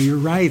 No, you're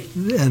right,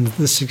 and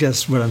this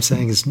suggests what I'm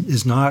saying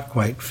is not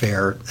quite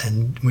fair,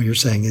 and what you're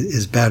saying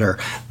is better,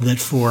 that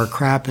for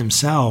Krapp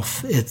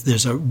himself,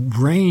 there's a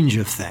range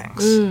of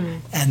things,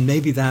 and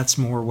maybe that's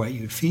more what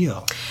you'd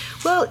feel.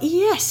 Well,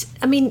 yes.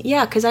 I mean,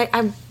 yeah, because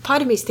I'm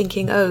part of me is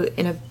thinking,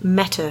 in a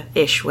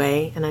meta-ish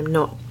way, and I'm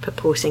not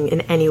purporting in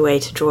any way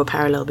to draw a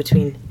parallel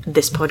between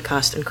this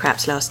podcast and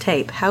Krapp's last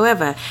tape.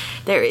 However,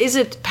 there is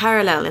a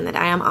parallel in that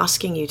I am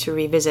asking you to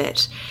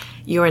revisit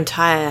your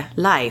entire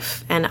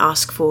life and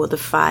ask for the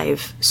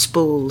 5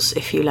 spools,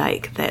 if you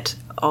like, that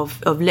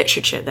of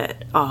literature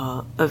that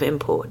are of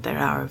import, that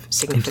are of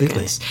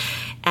significance.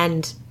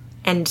 Completely.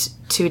 And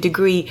to a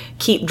degree,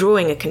 keep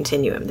drawing a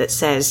continuum that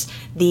says,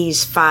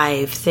 these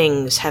 5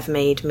 things have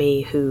made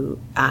me who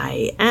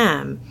I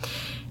am.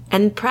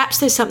 And perhaps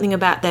there's something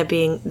about them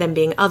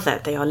being other.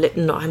 They are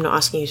I'm not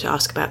asking you to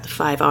ask about the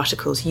 5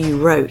 articles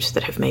you wrote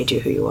that have made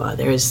you who you are.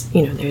 They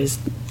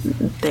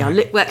are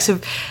works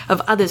of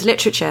others'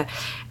 literature.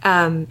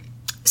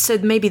 So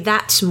maybe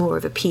that's more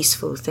of a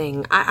peaceful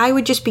thing. I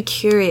would just be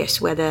curious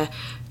whether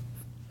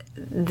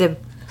the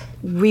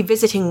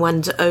revisiting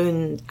one's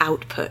own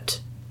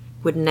output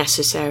would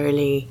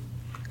necessarily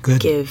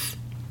give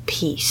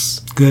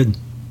peace. Good.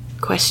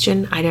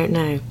 Question? I don't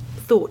know.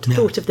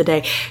 Thought of the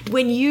day.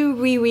 When you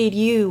reread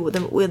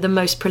the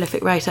most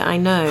prolific writer I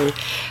know,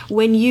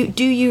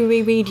 do you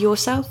reread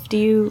yourself? Do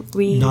you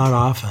read? Not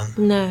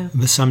often. No.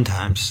 But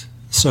sometimes.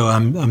 So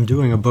I'm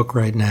doing a book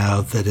right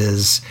now that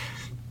is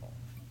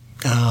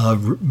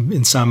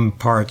in some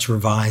parts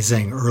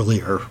revising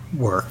earlier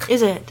work.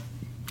 Is it?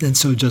 And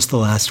so just the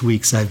last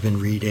weeks I've been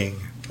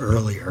reading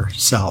earlier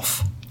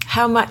self.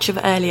 How much of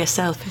earlier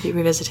self have you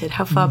revisited?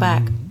 How far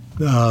back?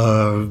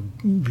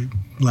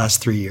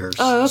 Last 3 years.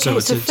 Oh, okay, so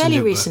it's fairly a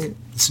new recent. Book.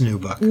 It's a new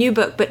book. New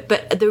book, but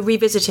the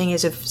revisiting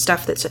is of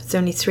stuff that's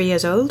only 3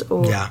 years old?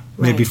 Or? Yeah,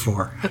 maybe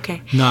 4.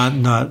 Okay. Not.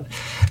 I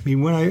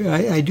mean, when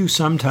I do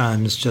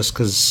sometimes, just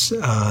because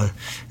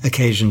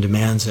occasion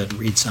demands it,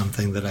 read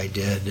something that I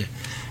did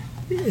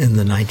in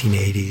the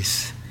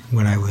 1980s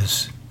when I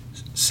was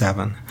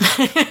 7.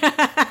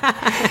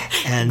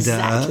 And,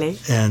 exactly.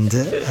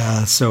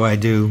 So I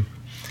do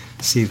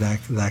see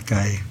that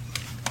guy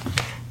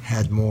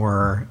had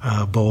more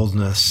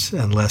boldness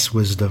and less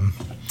wisdom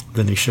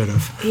than he should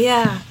have.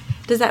 Yeah.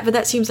 But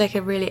that seems like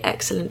a really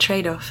excellent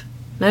trade-off,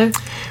 no?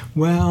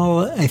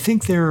 Well, I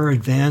think there are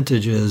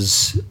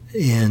advantages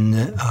in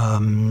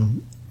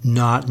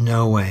not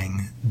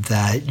knowing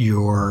that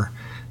you're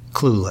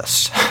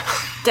clueless.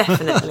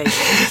 Definitely.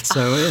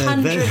 So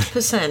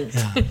 100%.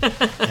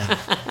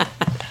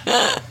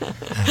 Yeah.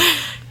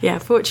 Yeah,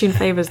 fortune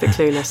favours the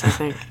clueless, I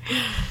think.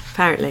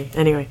 Apparently.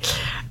 Anyway.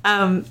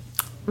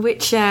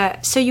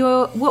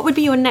 What would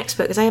be your next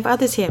book? Because I have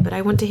others here, but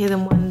I want to hear the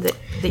one that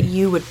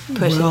you would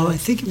put. Well, I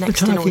think we're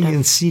talking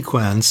in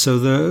sequence. So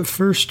the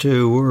first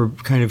 2 were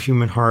kind of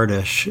human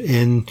heartish.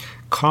 In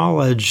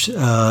college,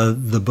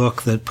 the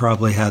book that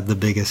probably had the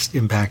biggest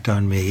impact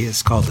on me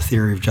is called The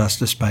Theory of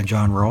Justice by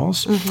John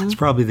Rawls. Mm-hmm. It's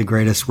probably the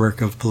greatest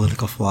work of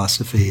political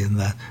philosophy in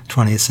the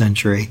 20th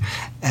century.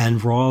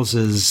 And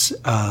Rawls's,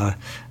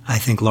 I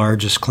think,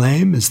 largest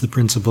claim is the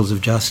principles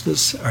of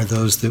justice are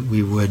those that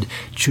we would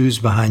choose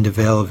behind a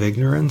veil of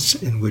ignorance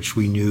in which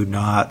we knew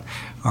not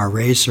our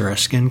race or our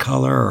skin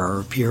color or our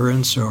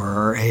appearance or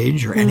our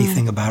age or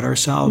anything about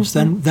ourselves,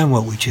 then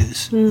what we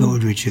choose. What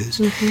would we choose?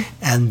 Mm-hmm.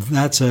 And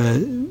that's a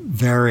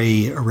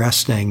very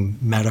arresting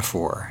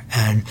metaphor.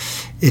 And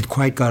it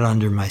quite got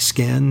under my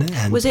skin.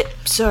 And was it,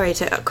 sorry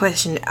to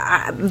question,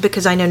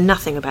 because I know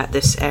nothing about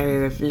this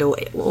area of law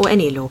or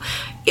any law,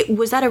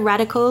 was that a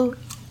radical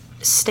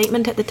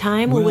statement at the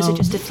time, or was it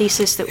just a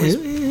thesis that was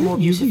more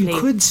beautifully...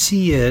 You could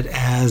see it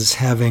as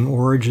having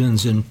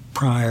origins in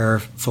prior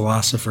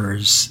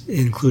philosophers,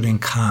 including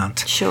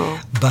Kant. Sure.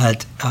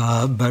 But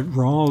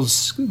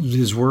Rawls,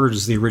 his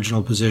words, the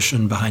original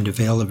position behind a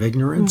veil of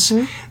ignorance,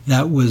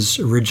 that was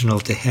original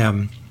to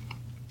him.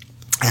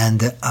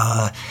 And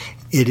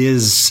it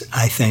is,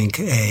 I think,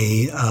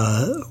 a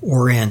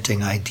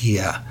orienting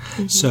idea.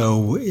 Mm-hmm.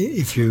 So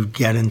if you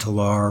get into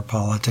law or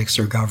politics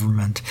or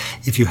government,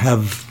 if you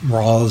have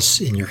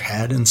Rawls in your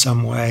head in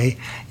some way,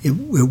 it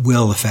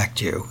will affect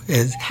you.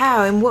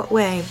 How? In what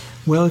way?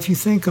 Well, if you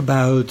think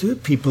about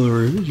people who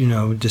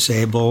are,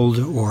 disabled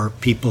or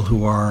people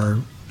who are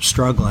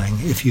struggling,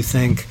 if you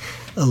think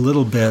a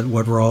little bit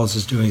what Rawls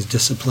is doing is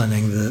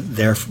disciplining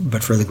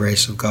but for the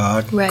grace of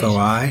God, go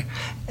I.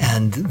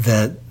 And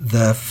that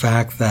the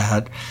fact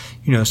that,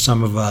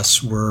 some of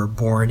us were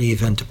born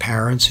even to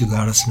parents who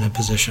got us in a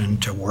position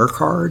to work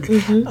hard.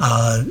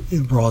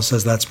 Rawls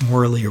says that's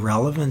morally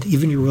irrelevant.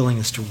 Even your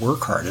willingness to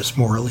work hard is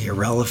morally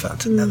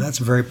irrelevant. Now, that's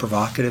a very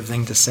provocative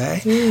thing to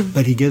say,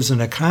 but he gives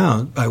an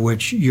account by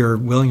which your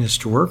willingness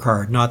to work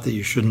hard, not that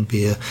you shouldn't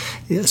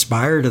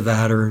aspire to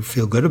that or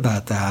feel good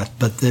about that,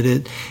 but that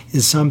it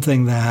is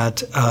something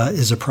that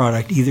is a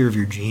product either of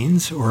your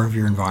genes or of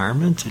your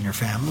environment and your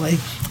family.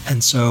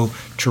 And so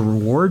to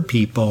reward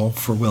people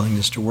for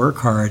willingness to work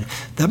hard,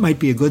 that might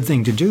be a good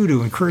thing to do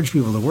to encourage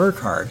people to work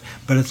hard,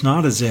 but it's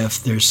not as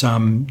if there's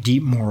some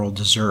deep moral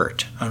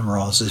desert on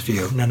Rawls's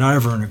view. Now, not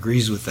everyone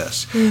agrees with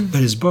this,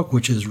 but his book,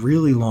 which is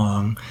really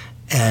long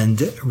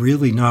and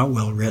really not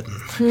well written,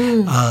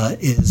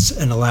 is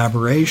an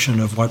elaboration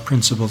of what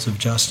principles of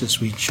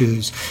justice we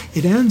choose.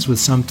 It ends with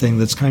something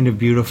that's kind of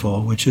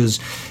beautiful, which is,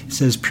 it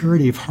says,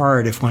 purity of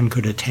heart, if one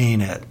could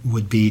attain it,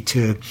 would be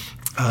to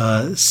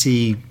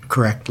see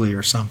correctly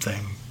or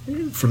something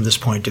from this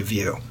point of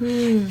view.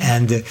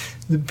 And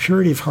the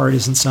purity of heart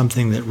isn't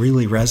something that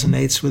really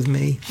resonates with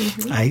me.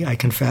 I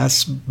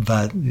confess,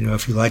 but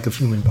if you like of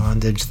human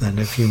bondage, then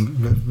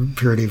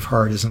purity of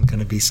heart isn't going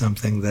to be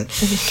something that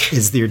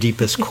is their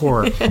deepest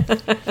core.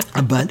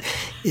 But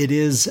it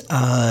is,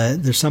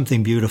 there's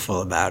something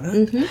beautiful about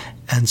it.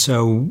 And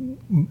so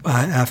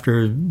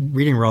after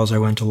reading Rawls, I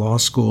went to law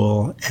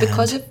school. And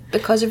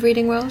because of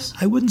reading Rawls?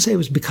 I wouldn't say it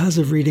was because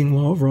of reading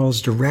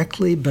Rawls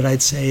directly, but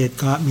I'd say it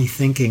got me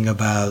thinking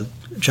about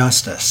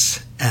justice,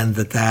 and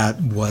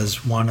that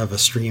was one of a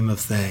stream of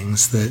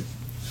things that,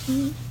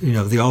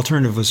 the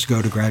alternative was to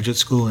go to graduate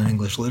school in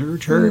English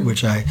literature,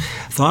 which I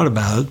thought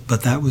about,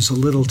 but that was a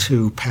little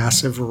too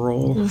passive a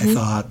role. I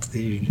thought,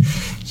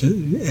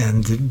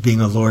 and being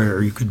a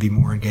lawyer, you could be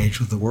more engaged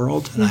with the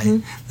world,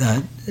 and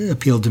that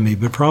appealed to me.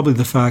 But probably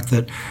the fact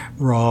that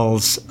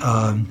Rawls,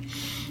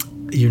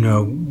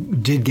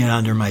 did get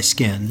under my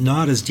skin,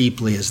 not as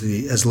deeply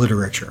as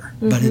literature,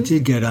 but it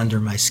did get under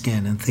my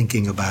skin in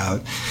thinking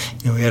about,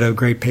 we had a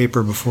great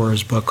paper before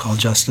his book called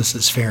Justice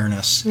is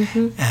Fairness.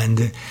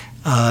 And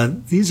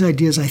these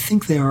ideas, I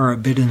think they are a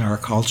bit in our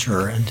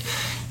culture. And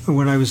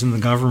when I was in the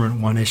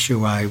government, one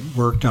issue I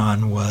worked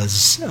on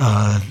was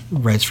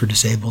rights for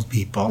disabled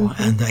people,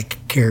 and I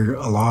cared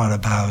a lot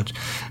about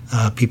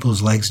people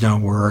whose legs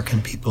don't work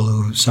and people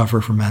who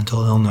suffer from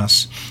mental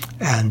illness,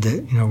 and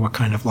what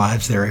kind of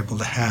lives they're able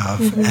to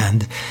have.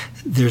 And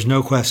there's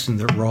no question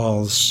that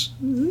Rawls,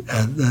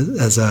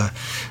 as a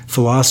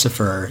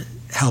philosopher,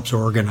 helps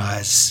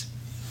organize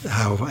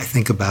how I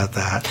think about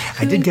that.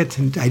 I did get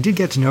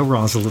to know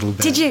Rawls a little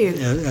bit. Did you?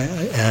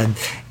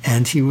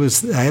 And he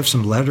was. I have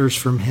some letters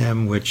from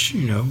him, which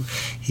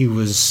he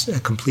was a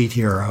complete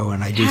hero,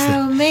 and I do.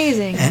 How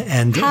amazing!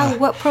 And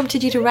what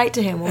prompted you to write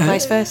to him, or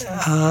vice versa?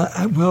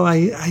 Well,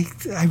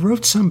 I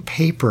wrote some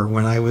paper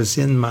when I was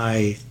in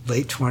my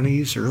late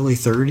 20s, early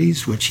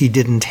 30s, which he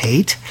didn't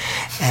hate,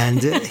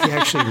 and he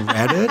actually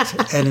read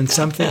it. And in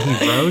something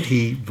he wrote,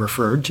 he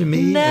referred to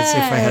me as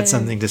if I had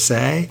something to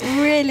say.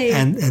 Really?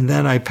 And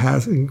then I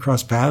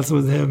crossed paths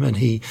with him, and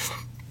he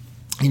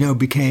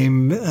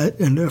became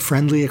a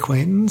friendly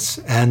acquaintance.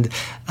 And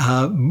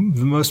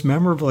the most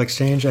memorable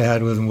exchange I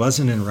had with him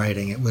wasn't in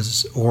writing, it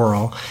was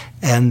oral.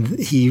 And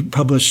he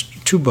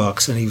published 2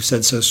 books, and he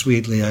said so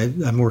sweetly,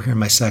 I'm working on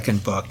my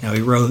second book. Now,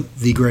 he wrote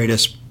the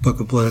greatest book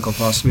of political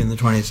philosophy in the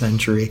 20th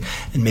century,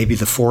 and maybe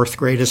the 4th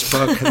greatest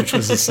book, which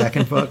was his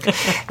second book.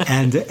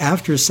 And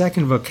after his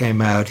second book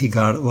came out, he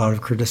got a lot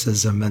of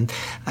criticism, and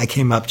I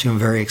came up to him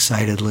very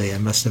excitedly. I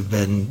must have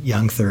been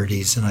young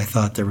 30s, and I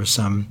thought there was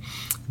some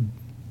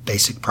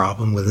basic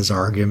problem with his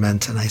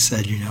argument, and I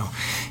said,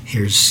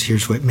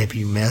 here's what maybe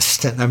you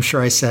missed, and I'm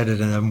sure I said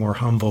it in a more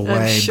humble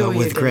way, sure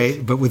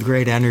but with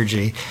great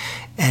energy.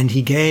 And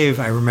he gave,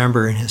 I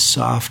remember in his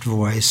soft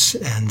voice,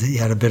 and he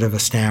had a bit of a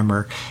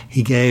stammer,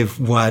 he gave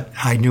what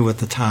I knew at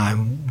the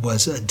time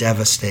was a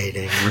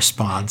devastating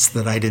response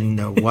that I didn't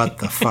know what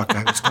the fuck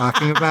I was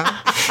talking about.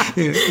 I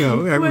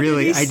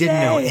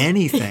didn't know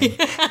anything.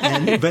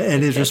 And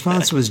his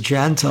response was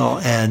gentle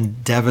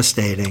and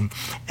devastating.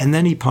 And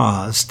then he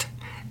paused,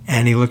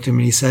 and he looked at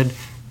me and he said,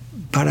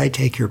 "But I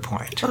take your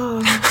point."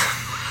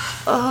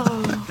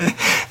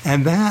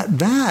 And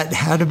that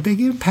had a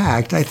big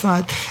impact. I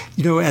thought,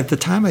 at the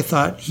time I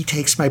thought, he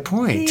takes my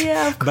point.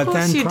 Yeah, of course. But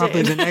then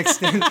probably did. the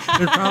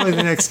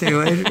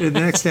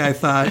next day I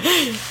thought,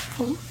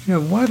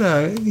 what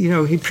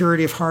a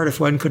purity of heart if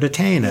one could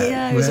attain it.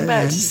 Yeah, I was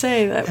about to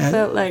say that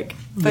felt like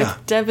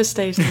both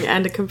devastating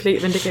and a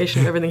complete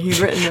vindication of everything he'd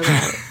written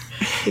about.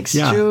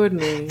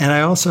 Extraordinary. Yeah. And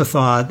I also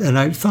thought,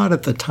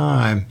 at the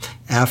time,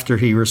 after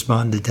he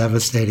responded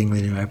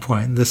devastatingly to my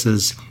point, and this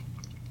is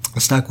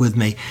stuck with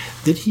me,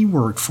 that he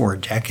worked for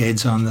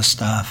decades on this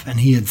stuff,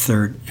 and he had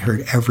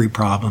heard every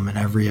problem and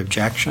every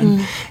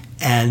objection,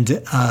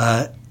 and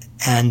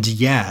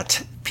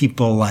yet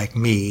people like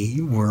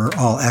me were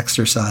all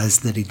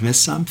exercised that he'd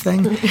missed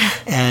something.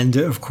 And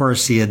of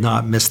course he had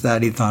not missed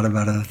that. He thought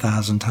about it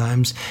 1,000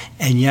 times.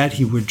 And yet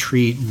he would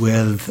treat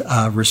with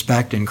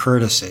respect and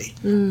courtesy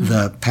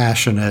the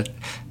passionate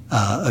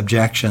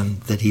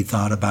objection that he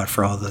thought about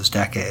for all those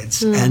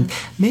decades. And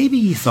maybe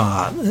he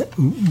thought,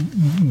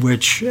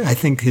 which I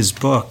think his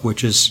book,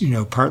 which is,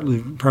 part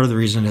of the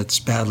reason it's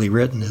badly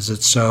written, is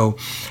it's so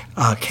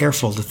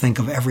careful to think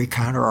of every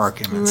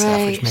counter-argument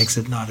stuff, which makes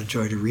it not a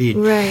joy to read.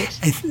 Right.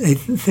 I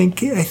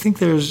think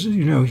there's,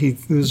 he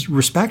was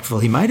respectful.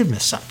 He might have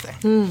missed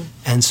something.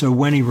 And so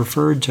when he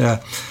referred to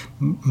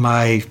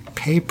my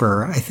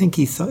paper, I think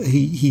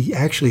he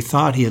actually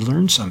thought he had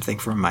learned something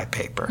from my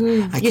paper.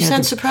 You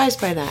sound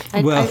surprised by that.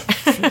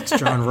 It's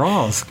John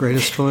Rawls,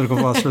 greatest political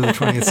philosopher of the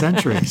 20th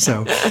century.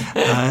 So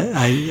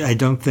I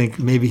don't think,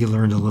 maybe he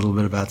learned a little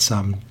bit about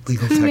some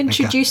legal technique. Who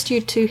introduced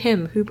you to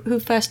him? Who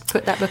first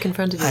put that book in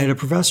front of you? I had a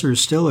professor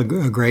who's still a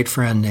great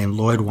friend named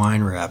Lloyd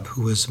Weinreb,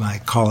 who was my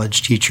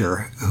college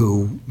teacher,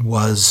 who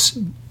was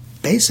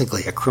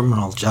basically a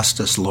criminal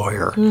justice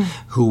lawyer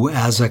who,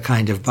 as a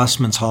kind of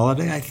busman's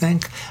holiday, I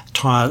think,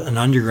 taught an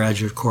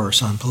undergraduate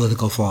course on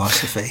political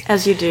philosophy.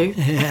 As you do.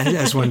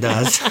 As one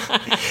does.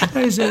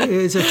 He's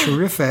a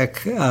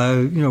terrific,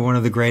 one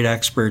of the great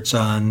experts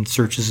on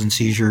searches and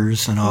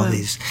seizures and all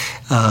these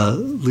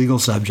legal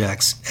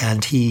subjects.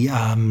 And he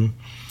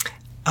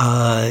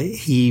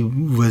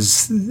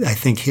was, I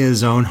think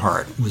his own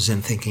heart was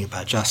in thinking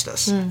about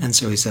justice. And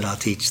so he said, I'll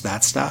teach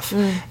that stuff.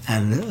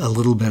 And a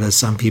little bit of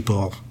some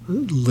people,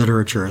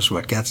 literature is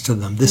what gets to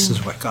them. This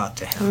is what got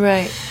to him.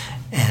 Right.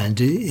 And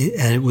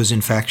it was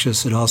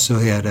infectious. It also,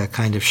 he had a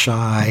kind of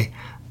shy,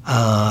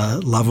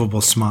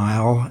 lovable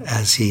smile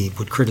as he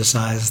would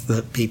criticize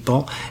the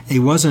people. He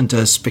wasn't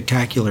a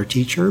spectacular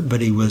teacher, but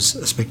he was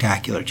a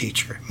spectacular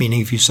teacher,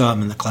 meaning if you saw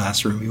him in the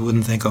classroom, you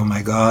wouldn't think, oh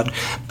my God,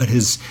 but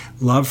his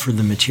love for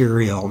the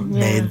material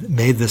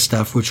made this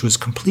stuff, which was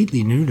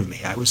completely new to me.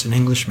 I was an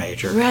English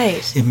major.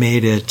 Right. It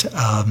made it,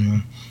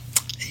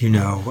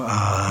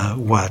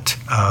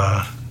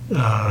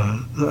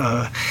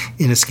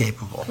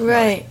 inescapable.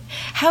 Right.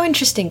 How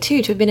interesting,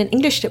 too, to have been an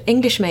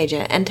English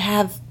major and to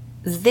have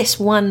this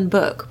one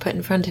book put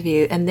in front of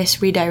you and this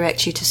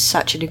redirects you to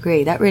such a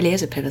degree. That really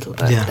is a pivotal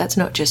book. Yeah. That's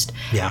not just,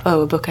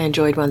 a book I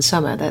enjoyed one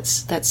summer.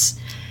 That's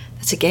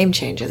That's a game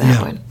changer,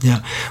 that one.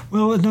 Yeah.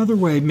 Well, another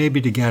way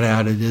maybe to get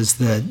at it is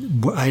that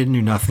I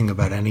knew nothing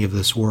about any of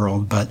this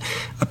world, but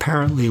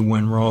apparently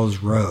when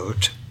Rawls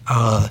wrote,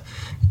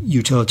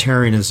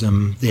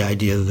 utilitarianism, the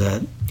idea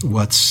that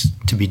what's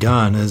to be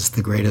done is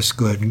the greatest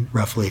good,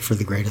 roughly for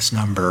the greatest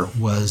number,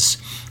 was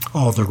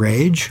all the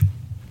rage.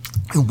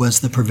 It was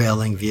the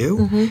prevailing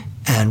view,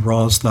 and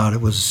Rawls thought it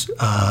was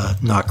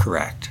not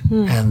correct,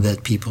 and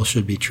that people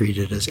should be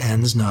treated as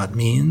ends, not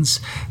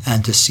means,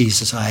 and to see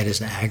society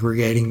as an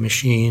aggregating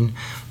machine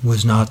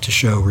was not to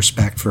show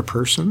respect for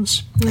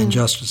persons, and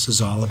justice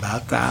is all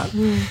about that.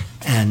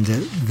 And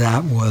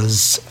that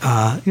was,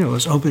 it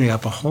was opening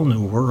up a whole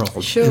new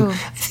world. Sure. And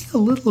I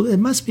think it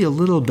must be a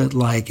little bit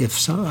like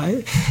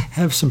I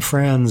have some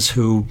friends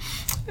who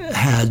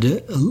had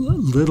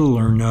little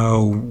or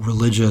no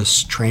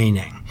religious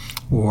training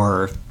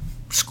or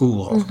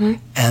school,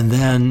 and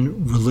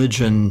then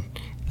religion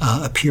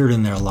appeared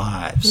in their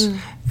lives.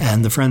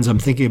 And the friends I'm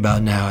thinking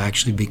about now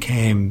actually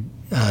became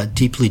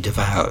deeply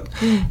devout.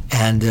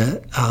 And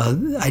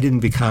I didn't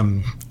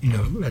become,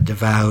 a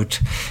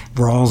devout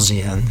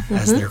Rawlsian,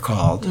 as they're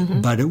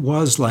called, but it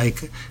was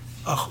like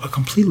a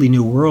completely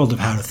new world of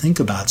how to think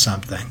about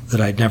something that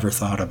I'd never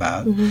thought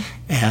about.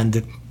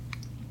 And,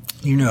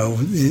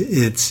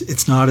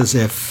 it's not as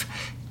if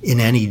in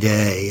any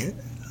day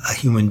a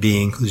human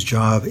being whose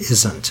job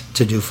isn't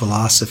to do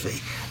philosophy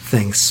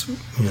thinks,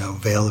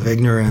 veil of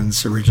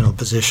ignorance, original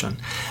position.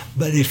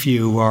 But if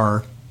you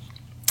are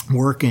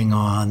working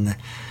on,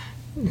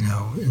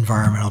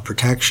 environmental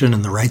protection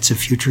and the rights of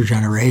future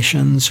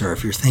generations, or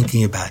if you're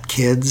thinking about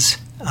kids,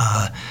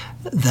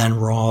 then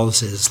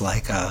Rawls is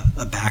like a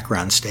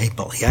background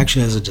staple. He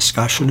actually has a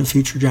discussion of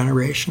future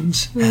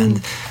generations,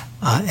 and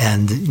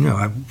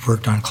I've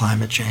worked on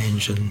climate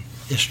change and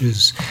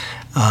issues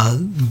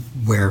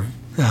where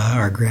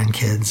our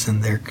grandkids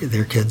and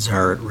their kids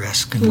are at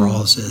risk, and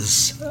Rawls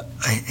is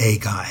a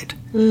guide.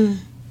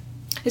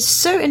 It's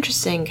so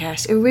interesting,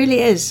 Cass. It really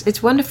is.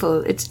 It's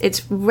wonderful.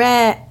 It's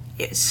rare,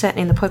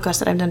 certainly in the podcast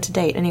that I've done to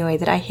date anyway,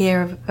 that I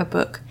hear of a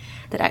book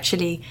that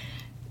actually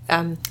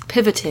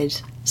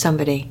pivoted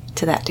somebody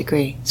to that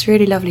degree. It's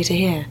really lovely to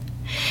hear.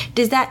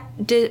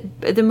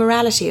 The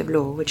Morality of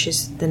Law, which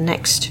is the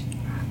next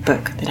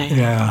book that I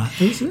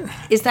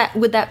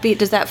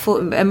does that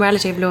fall, A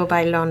Morality of Law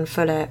by Lon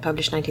Fuller,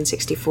 published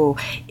 1964,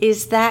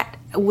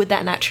 would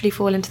that naturally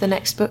fall into the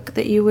next book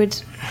that you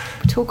would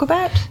talk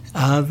about?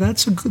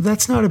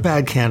 That's not a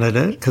bad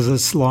candidate, because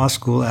it's law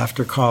school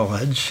after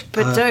college.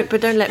 But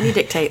don't let me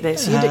dictate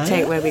this. You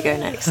dictate where we go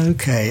next.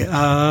 Okay.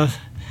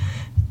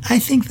 I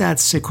think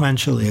that's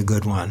sequentially a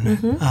good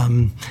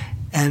one.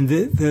 And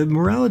the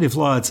Morality of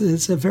Law,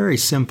 it's a very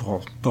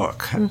simple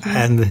book.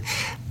 And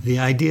the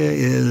idea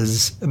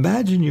is,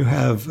 imagine you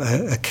have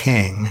a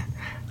king.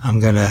 I'm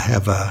going to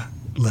have a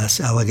less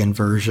elegant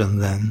version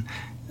than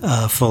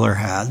Fuller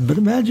had. But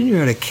imagine you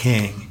had a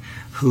king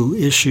who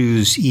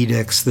issues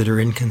edicts that are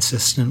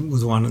inconsistent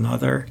with one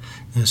another.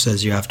 Who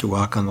says you have to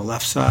walk on the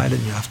left side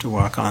and you have to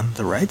walk on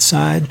the right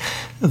side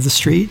of the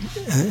street,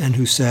 and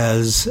who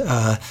says,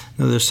 no,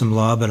 there's some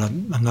law, but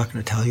I'm not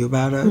going to tell you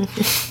about it,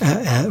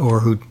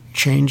 or who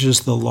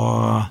changes the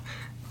law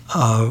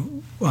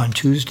on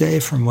Tuesday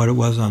from what it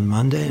was on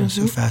Monday, and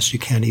so fast you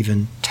can't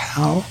even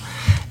tell,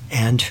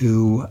 and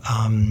who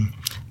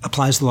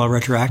applies the law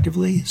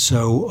retroactively.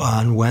 So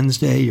on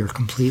Wednesday, you're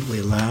completely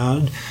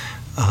allowed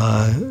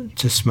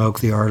to smoke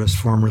the artist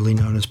formerly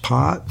known as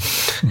pot,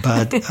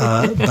 but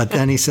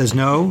then he says,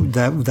 no,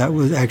 that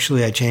was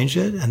actually, I changed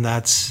it, and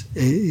that's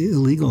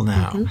illegal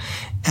now.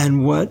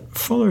 And what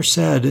Fuller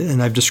said,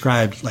 and I've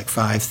described like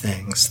 5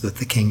 things that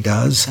the king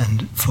does,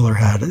 and Fuller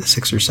had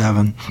 6 or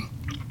 7.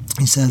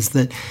 He says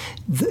that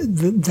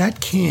that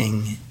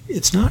king,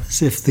 it's not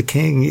as if the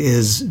king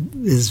is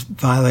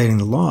violating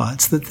the law.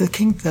 It's that the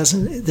king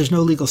there's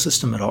no legal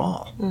system at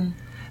all.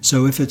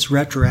 So if it's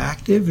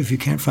retroactive, if you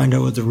can't find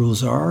out what the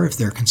rules are, if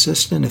they're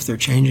consistent, if they're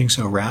changing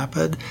so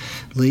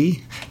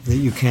rapidly that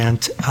you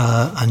can't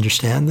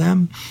understand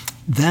them,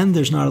 then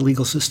there's not a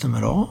legal system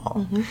at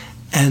all.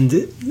 And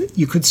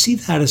you could see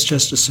that as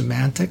just a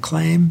semantic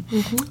claim,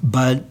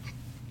 but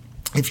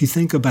if you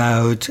think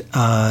about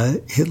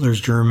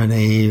Hitler's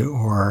Germany,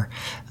 or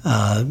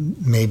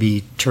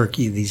maybe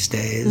Turkey these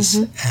days,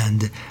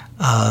 and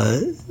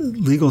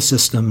legal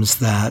systems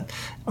that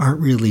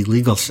aren't really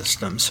legal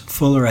systems,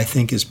 Fuller, I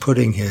think, is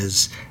putting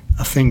his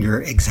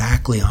finger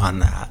exactly on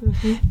that.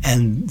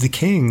 And the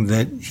king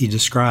that he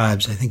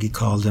describes, I think he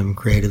called him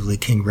creatively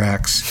King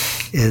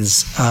Rex,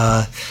 is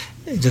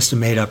just a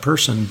made-up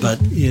person.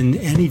 But in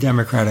any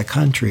democratic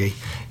country,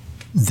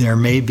 there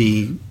may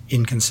be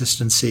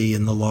inconsistency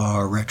in the law,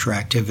 or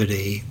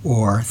retroactivity,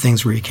 or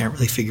things where you can't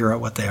really figure out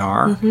what they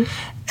are.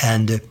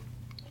 And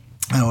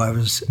I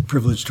was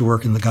privileged to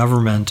work in the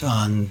government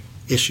on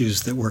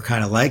issues that were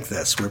kind of like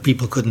this, where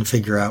people couldn't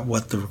figure out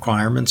what the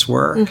requirements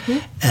were. Mm-hmm.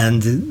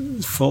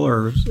 And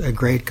Fuller's a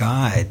great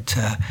guide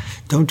to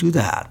don't do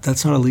that.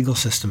 That's not a legal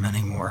system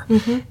anymore.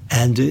 Mm-hmm.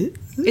 And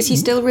is he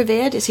still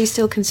revered? Is he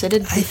still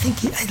considered?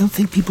 I don't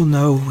think people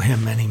know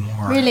him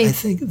anymore. Really? I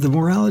think The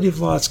Morality of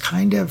Law is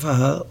kind of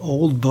an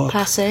old book.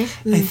 Passé?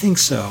 I think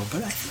so,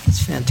 but I think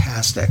it's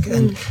fantastic.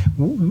 And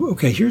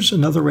okay, here's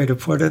another way to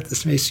put it.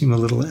 This may seem a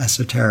little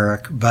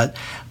esoteric, but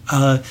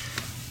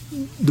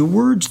the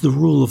words "the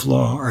rule of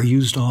law" are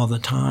used all the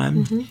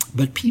time,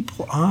 but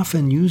people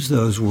often use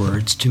those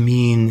words to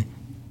mean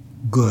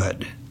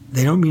good.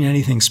 They don't mean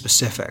anything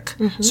specific.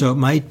 So it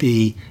might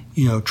be,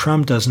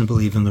 Trump doesn't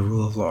believe in the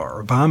rule of law,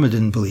 or Obama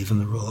didn't believe in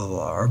the rule of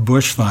law, or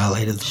Bush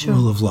violated the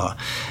rule of law.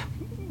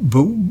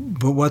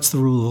 But what's the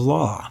rule of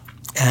law?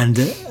 And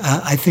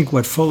I think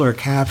what Fuller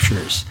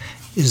captures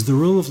is the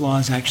rule of law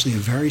is actually a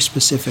very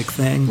specific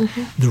thing.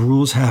 The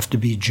rules have to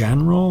be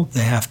general,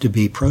 they have to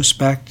be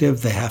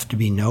prospective, they have to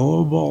be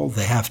knowable,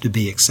 they have to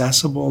be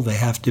accessible, they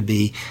have to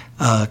be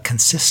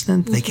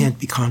consistent, they can't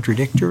be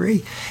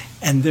contradictory.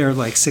 And there are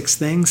like 6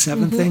 things,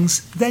 7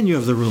 things, then you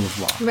have the rule of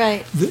law.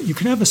 Right. You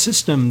can have a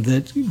system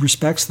that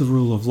respects the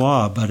rule of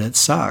law, but it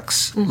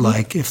sucks.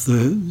 Like if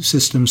the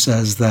system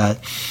says that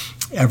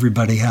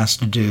everybody has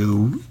to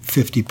do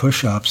 50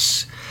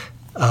 push-ups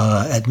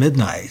at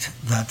midnight,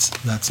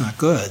 that's not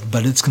good,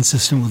 but it's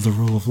consistent with the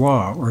rule of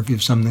law. Or if you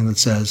have something that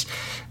says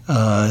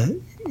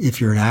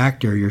if you're an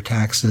actor, your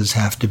taxes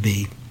have to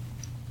be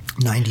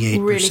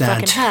 98%. Really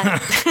fucking high.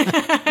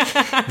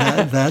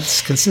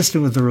 That's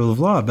consistent with the rule of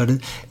law, but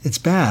it's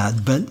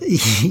bad. But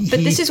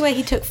this is where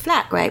he took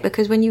flack, right?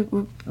 Because when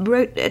you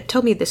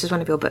told me this is one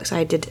of your books,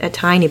 I did a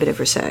tiny bit of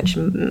research,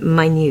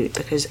 minute,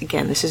 because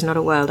again, this is not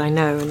a world I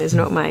know, and it's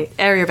not my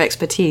area of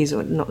expertise,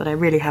 or not that I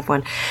really have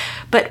one.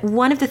 But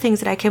one of the things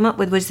that I came up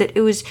with was that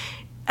it was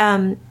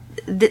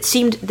that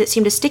seemed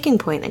a sticking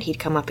point that he'd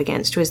come up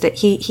against, was that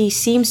he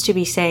seems to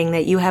be saying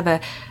that you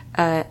have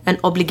an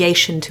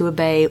obligation to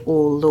obey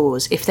all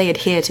laws. If they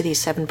adhere to these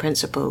 7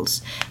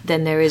 principles,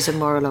 then there is a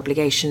moral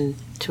obligation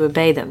to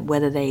obey them,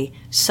 whether they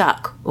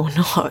suck or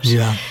not.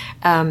 Yeah.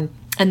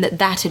 And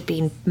that had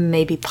been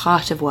maybe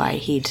part of why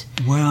he'd...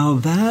 Well,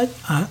 that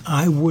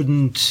I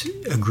wouldn't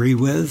agree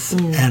with,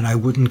 and I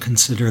wouldn't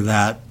consider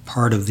that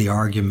part of the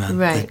argument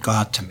that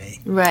got to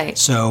me. Right.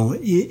 So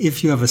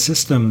if you have a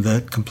system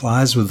that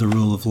complies with the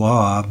rule of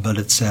law, but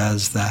it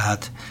says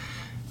that,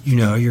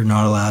 you're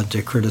not allowed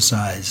to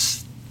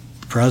criticize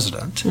the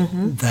president,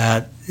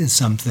 that is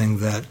something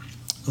that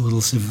a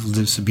little civil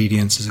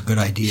disobedience is a good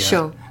idea.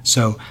 Sure.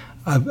 So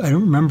I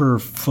don't remember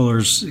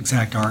Fuller's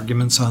exact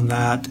arguments on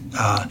that.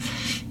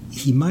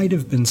 He might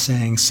have been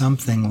saying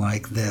something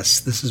like this.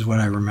 This is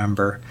what I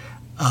remember.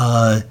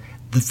 That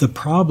the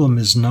problem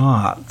is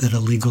not that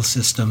a legal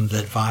system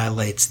that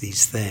violates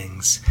these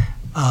things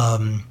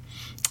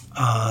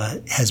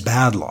has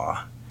bad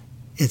law.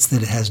 It's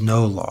that it has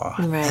no law,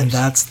 right. And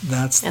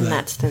that's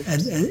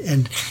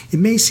and it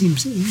may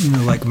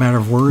seem like a matter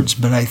of words,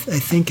 but I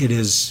think it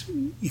is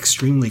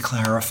extremely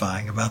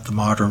clarifying about the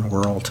modern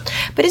world.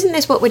 But isn't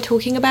this what we're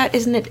talking about?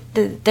 Isn't it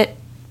that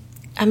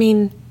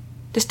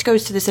this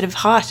goes to the sort of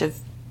heart of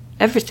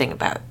everything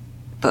about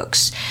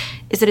books,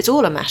 is that it's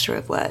all a matter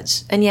of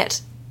words, and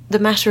yet the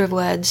matter of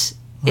words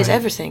is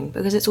everything,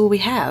 because it's all we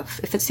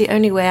have. If it's the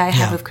only way I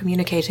have of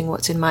communicating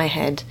what's in my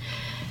head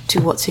to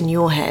what's in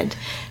your head,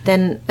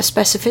 then a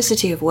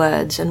specificity of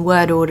words and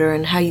word order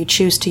and how you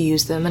choose to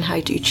use them and how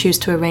you choose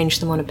to arrange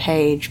them on a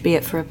page, be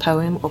it for a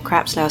poem or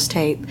Krapp's Last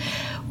Tape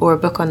or a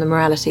book on the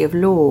morality of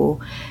law,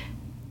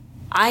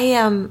 I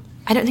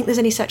don't think there's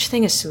any such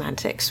thing as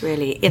semantics,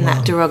 really, in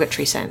that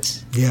derogatory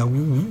sense. Yeah.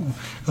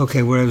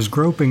 Okay, what I was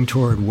groping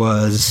toward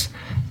was,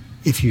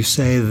 if you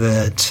say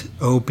that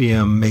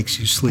opium makes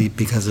you sleep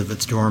because of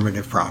its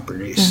dormitive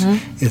properties,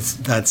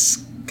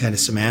 that's kind of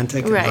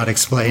semantic and not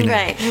explaining.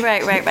 Right. So,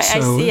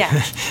 I see,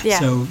 yeah.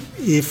 So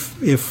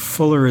if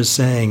Fuller is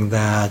saying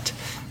that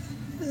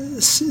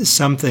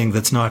something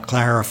that's not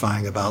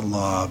clarifying about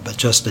law, but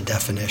just a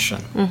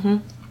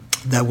definition,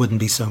 that wouldn't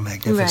be so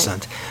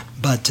magnificent.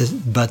 Right.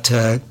 But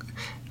to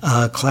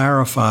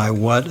clarify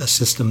what a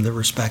system that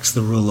respects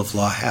the rule of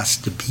law has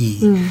to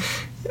be.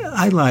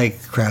 I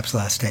like Krapp's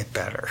Last Tape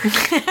better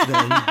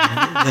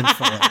than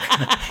Fuller.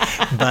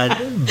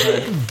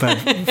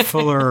 but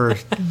Fuller,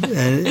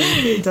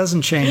 it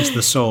doesn't change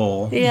the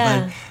soul.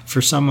 Yeah. But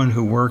for someone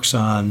who works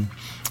on,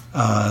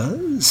 a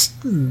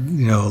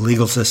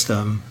legal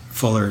system,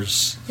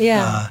 Fuller's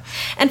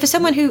and for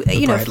someone who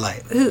bright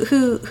light.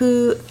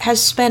 who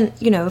has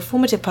spent a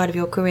formative part of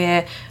your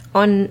career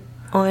on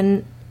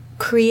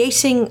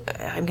creating,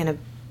 I'm going to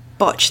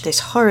botch this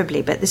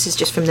horribly, but this is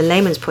just from the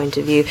layman's point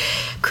of view,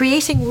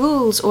 creating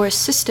rules or a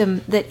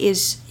system that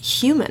is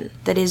human,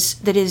 that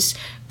is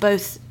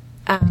both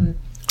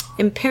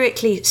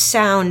empirically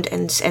sound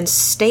and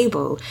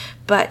stable,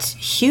 but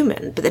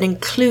human, but that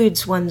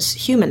includes one's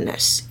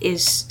humanness,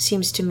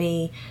 seems to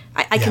me.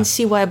 I can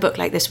see why a book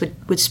like this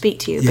would speak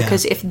to you,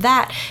 because if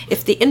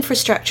the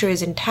infrastructure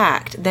is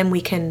intact, then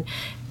we can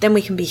then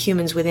we can be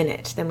humans within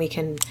it. Then we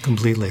can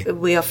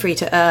we are free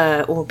to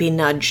err or be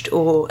nudged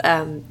or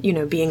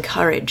be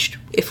encouraged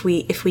if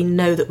we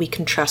know that we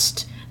can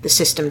trust the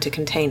system to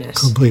contain us.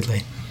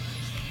 Completely.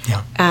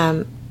 Yeah.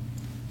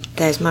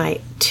 There's my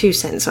 2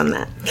 cents on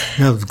that.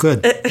 No,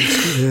 good.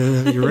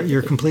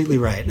 You're completely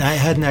right. I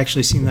hadn't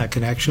actually seen that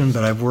connection,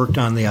 but I've worked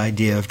on the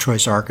idea of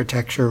choice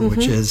architecture,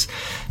 which is,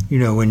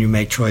 when you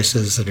make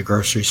choices at a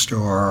grocery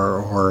store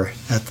or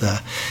at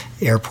the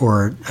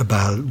airport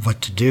about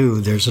what to do,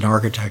 there's an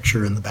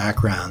architecture in the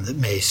background that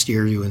may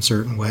steer you in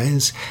certain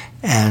ways.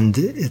 And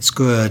it's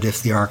good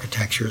if the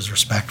architecture is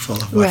respectful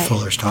of what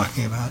Fuller's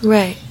talking about.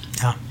 Right.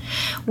 Yeah.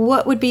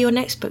 What would be your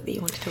next book that you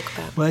want to talk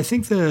about? Well, I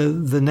think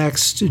the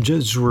next,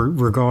 just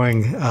we're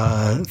going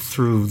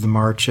through the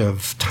march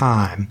of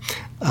time.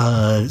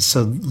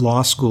 So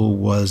law school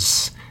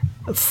was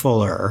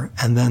Fuller,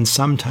 and then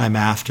sometime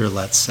after,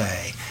 let's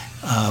say,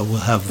 we'll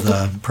have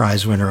the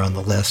prize winner on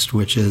the list,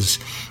 which is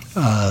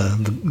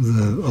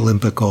the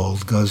Olympic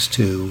Gold goes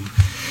to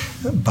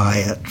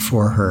Byatt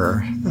for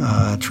her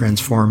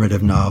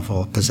transformative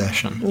novel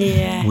Possession,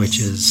 which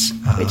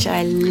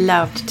I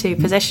loved too.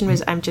 Possession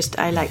was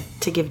I like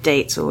to give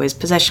dates always.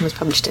 Possession was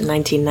published in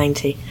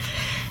 1990.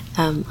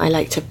 I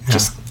like to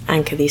just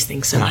anchor these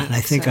things somewhere. And I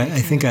think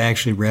I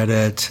actually read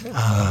it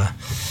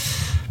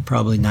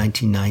probably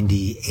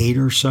 1998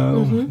 or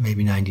so,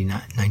 maybe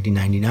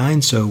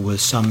 1999. So it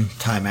was some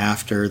time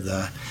after,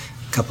 a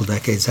couple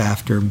decades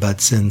after.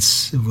 But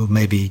since we'll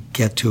maybe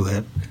get to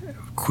it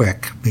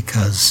quick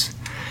because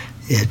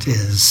it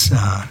is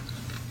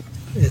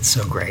it's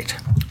so great.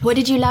 What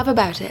did you love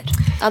about it,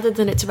 other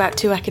than it's about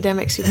 2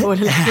 academics who fall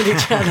in love with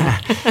each other?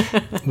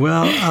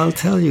 Well, I'll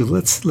tell you.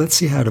 Let's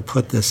see how to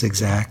put this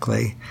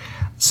exactly.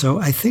 So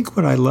I think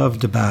what I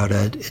loved about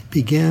it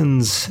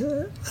begins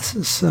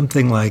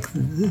something like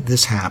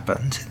this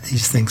happened.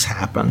 These things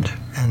happened,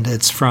 and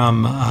it's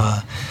from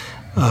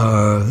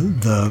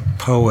the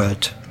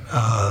poet,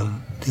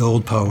 the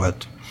old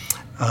poet.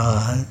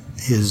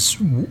 His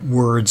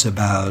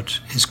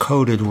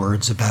coded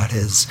words about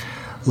his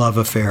love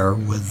affair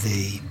with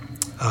the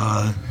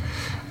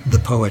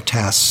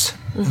poetess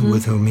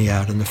with whom he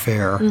had an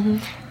affair,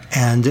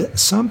 and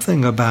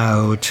something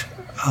about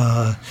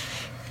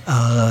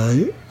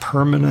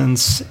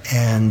permanence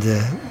and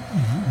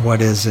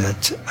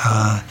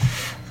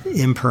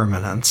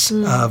impermanence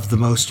of the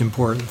most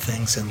important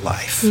things in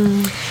life.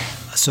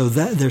 So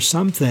that there's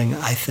something,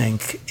 I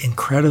think,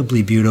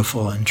 incredibly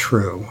beautiful and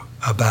true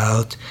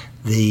about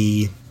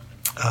the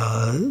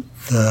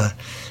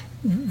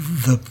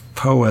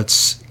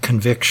poet's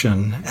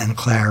conviction and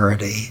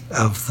clarity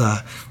of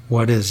the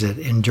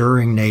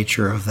enduring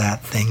nature of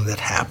that thing that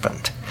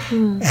happened.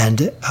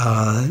 And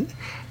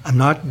I'm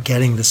not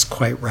getting this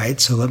quite right,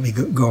 so let me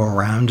go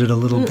around it a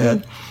little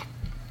bit.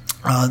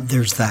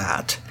 There's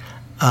that.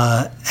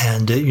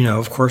 And,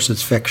 of course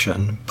it's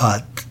fiction,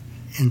 but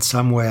in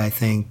some way I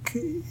think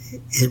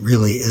it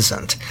really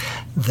isn't.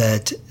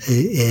 That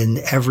in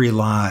every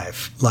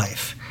life,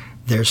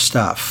 there's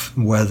stuff,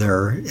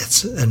 whether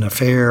it's an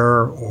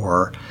affair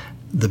or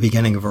the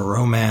beginning of a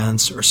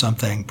romance or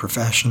something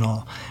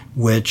professional,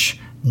 which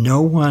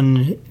no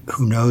one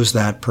who knows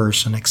that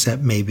person,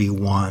 except maybe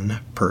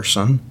one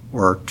person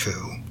or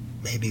two,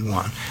 maybe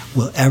one,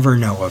 will ever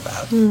know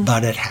about,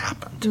 but it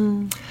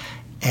happened.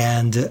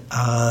 And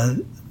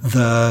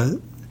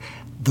the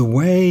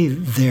way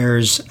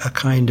there's a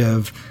kind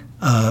of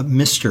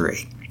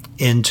mystery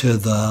into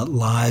the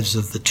lives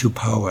of the 2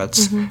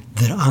 poets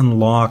that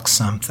unlocks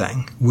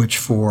something, which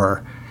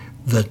for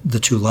the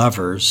 2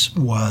 lovers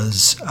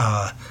was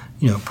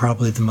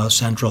probably the most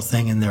central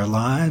thing in their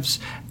lives,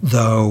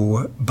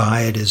 though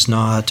Byatt is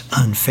not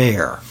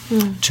unfair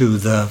to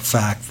the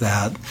fact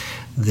that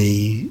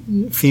the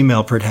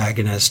female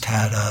protagonist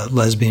had a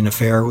lesbian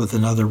affair with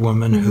another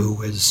woman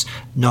who is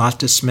not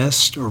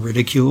dismissed or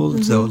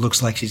ridiculed, though it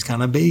looks like she's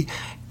going to be,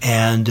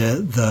 and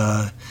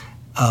the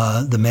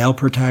male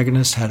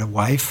protagonist had a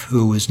wife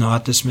who was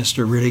not dismissed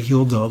or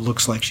ridiculed, though it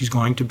looks like she's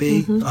going to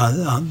be.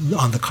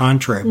 On the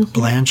contrary,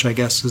 Blanche, I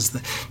guess, is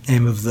the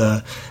name of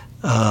the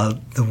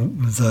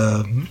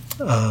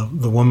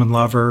woman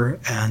lover,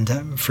 and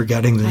I'm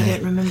forgetting the name. I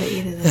don't remember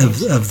either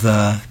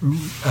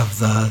of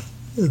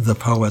the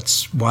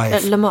poet's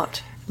wife.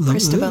 Lamotte.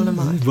 Christabel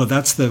Lamotte. Well,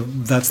 that's the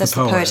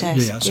poet.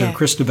 Yeah. So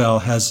Christabel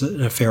has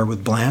an affair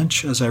with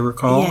Blanche, as I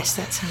recall. Yes,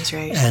 that sounds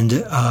right.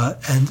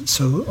 And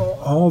so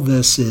all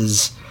this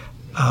is,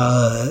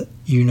 I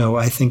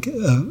think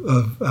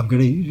I'm going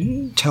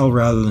to tell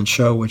rather than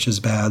show, which is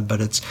bad, but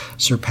it's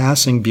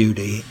surpassing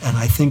beauty. And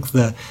I think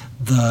the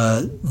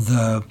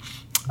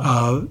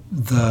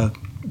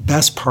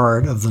best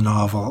part of the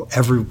novel,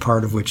 every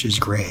part of which is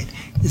great,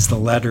 is the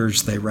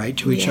letters they write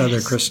to each other,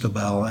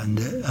 Christabel and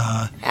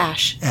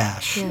Ash,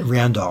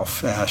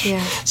 Randolph Ash.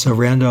 Yeah. So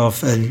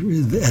Randolph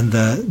and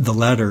the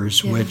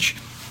letters, which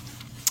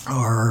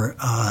are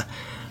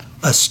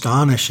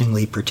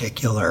astonishingly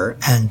particular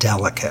and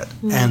delicate,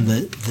 and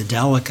the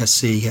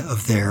delicacy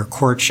of their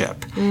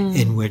courtship,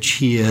 in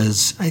which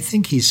I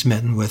think he's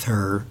smitten with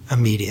her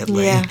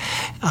immediately.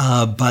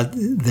 But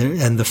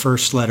the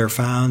first letter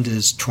found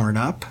is torn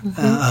up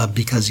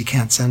because he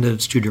can't send it,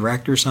 it's too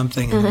direct or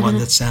something, and the one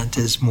that's sent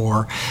is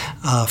more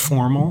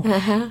formal.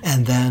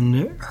 And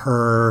then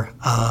her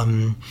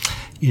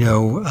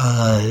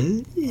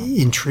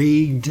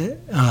intrigued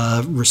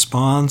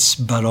response,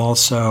 but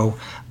also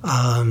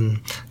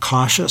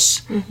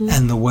cautious,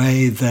 and the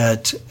way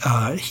that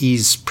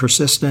he's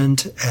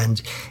persistent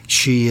and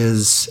she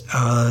is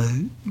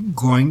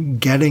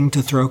getting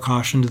to throw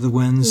caution to the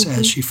winds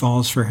as she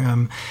falls for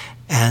him,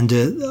 and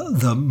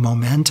the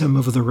momentum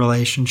of the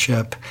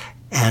relationship.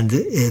 And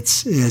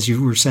it's, as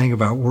you were saying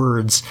about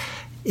words,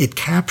 it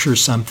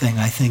captures something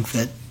I think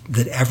that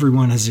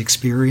everyone has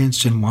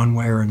experienced in one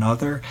way or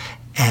another.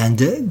 And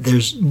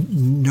there's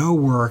no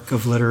work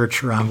of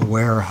literature I'm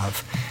aware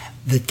of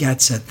that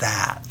gets at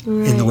that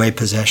in the way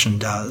Possession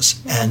does.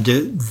 And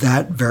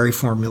that very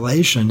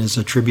formulation is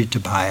a tribute to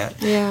Byatt,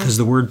 because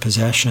the word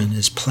possession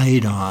is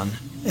played on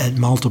at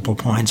multiple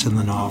points in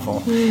the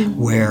novel,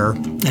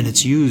 and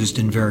it's used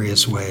in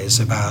various ways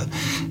about,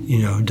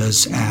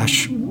 does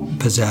Ash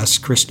possess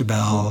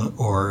Christabel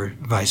or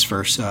vice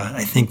versa?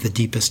 I think the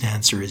deepest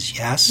answer is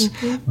yes,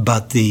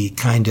 but the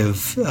kind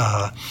of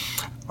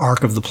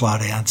arc of the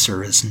plot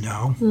answer is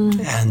no.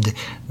 And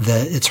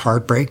that it's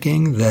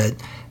heartbreaking that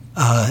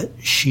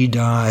she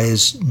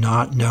dies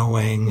not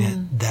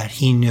knowing that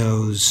he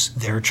knows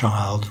their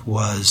child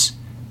was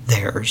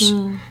theirs.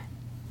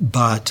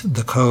 But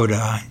the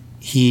coda,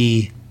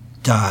 he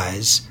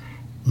dies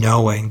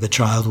knowing the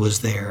child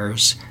was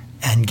theirs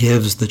and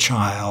gives the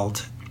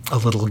child a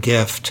little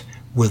gift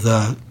with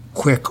a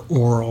quick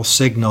oral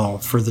signal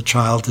for the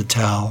child to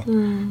tell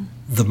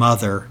the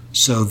mother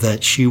so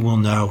that she will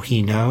know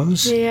he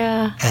knows.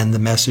 And the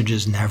message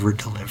is never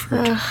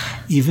delivered.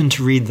 Even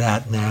to read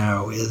that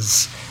now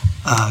is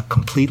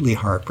completely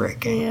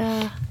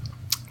heartbreaking.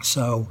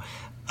 So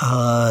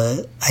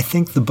I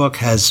think the book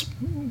has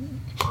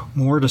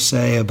more to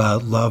say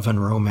about love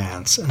and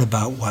romance and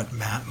about what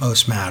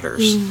most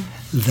matters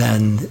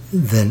than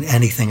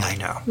anything I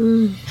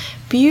know.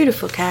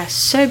 Beautiful, Cass.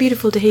 So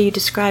beautiful to hear you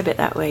describe it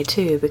that way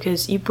too,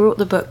 because you brought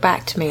the book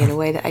back to me in a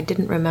way that I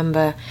didn't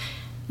remember.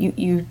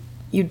 You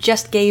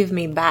just gave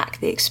me back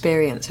the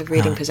experience of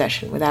reading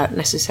Possession without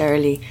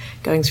necessarily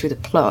going through the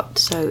plot.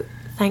 So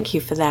thank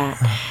you for that.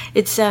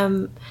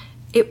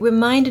 It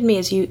reminded me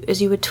as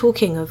you were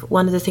talking of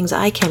one of the things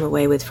I came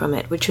away with from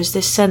it, which was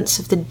this sense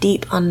of the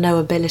deep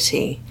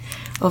unknowability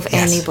of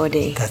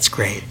anybody. That's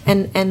great.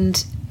 And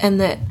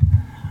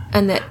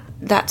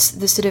that's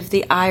the sort of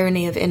the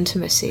irony of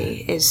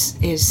intimacy is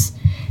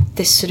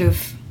this sort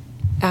of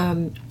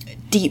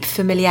deep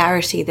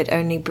familiarity that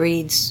only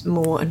breeds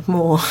more and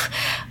more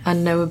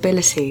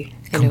unknowability.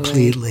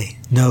 Completely.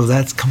 No,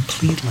 that's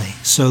completely.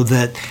 So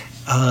that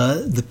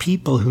the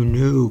people who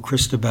knew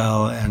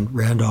Christabel and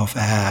Randolph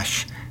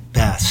Ash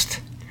best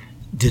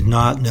did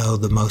not know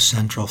the most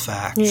central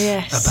facts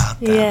about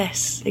them.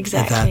 Yes,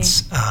 exactly. And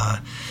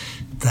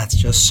that's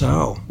just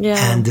so.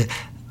 And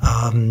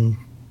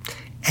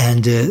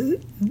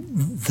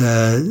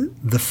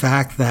the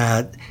fact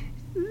that,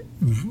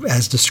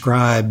 as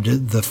described,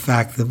 the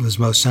fact that was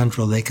most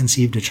central, they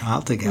conceived a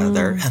child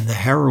together, and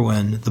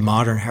the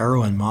modern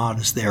heroine, Maud,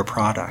 is their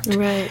product,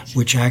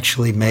 which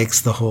actually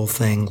makes the whole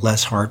thing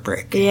less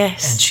heartbreaking.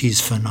 And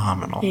she's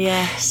phenomenal.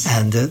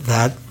 And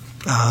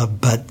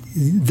but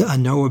the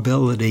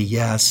unknowability,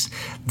 yes,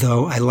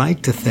 though I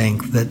like to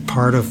think that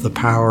part of the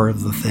power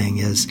of the thing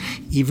is,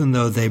 even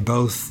though they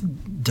both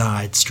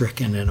died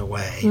stricken in a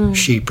way,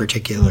 she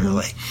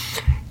particularly,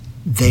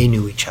 they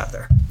knew each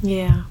other.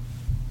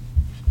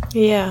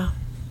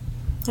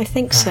 I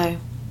think so.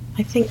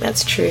 I think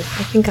that's true.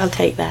 I think I'll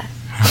take that.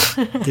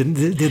 Didn't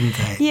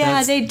they?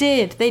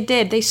 They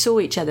did. They saw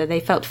each other. They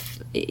felt.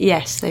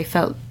 They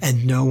felt.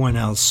 And no one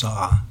else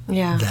saw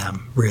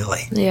them,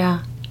 really.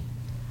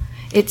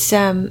 It's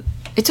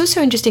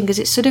also interesting because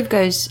it sort of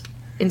goes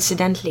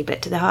incidentally,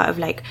 but to the heart of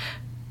like,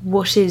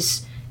 what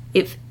is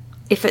if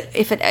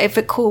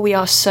at core we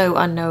are so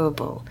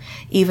unknowable,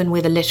 even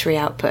with a literary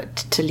output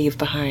to leave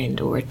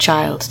behind or a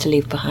child to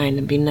leave behind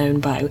and be known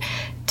by,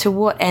 to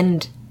what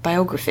end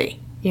biography?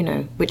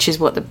 Which is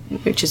what the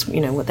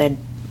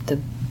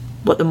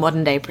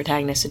modern day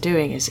protagonists are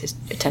doing is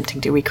attempting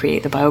to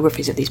recreate the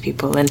biographies of these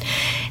people, and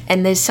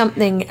there's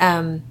something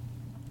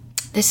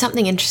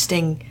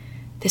interesting.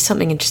 There's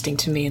something interesting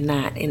to me in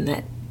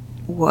that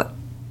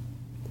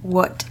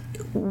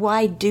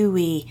why do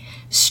we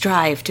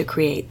strive to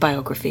create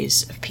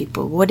biographies of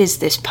people? What is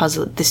this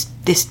puzzle, this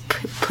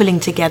pulling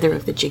together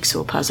of the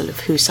jigsaw puzzle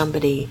of who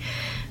somebody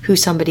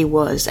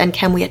was, and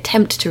can we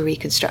attempt to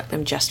reconstruct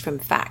them just from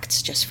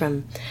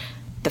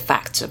the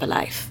facts of a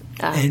life?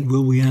 And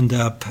will we end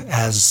up,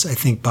 as I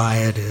think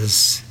Byatt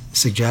is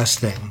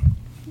suggesting,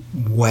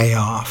 way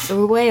off?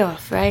 We're way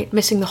off, right?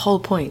 Missing the whole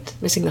point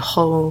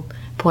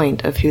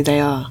of who they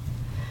are.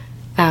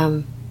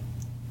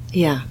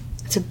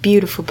 It's It's a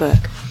beautiful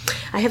book.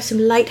 I have some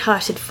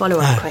light-hearted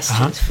follow-up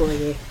questions for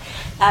you,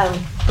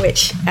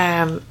 which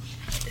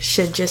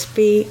should just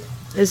be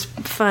as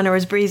fun or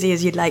as breezy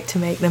as you'd like to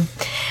make them.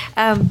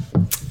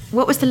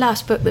 What was the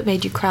last book that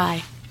made you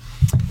cry?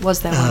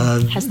 Was there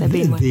one? Has there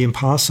been one? The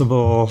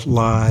Impossible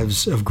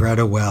Lives of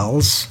Greta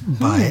Wells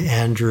by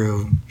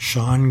Andrew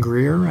Sean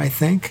Greer, I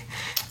think.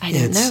 I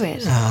didn't know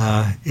it.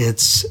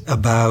 It's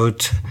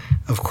about,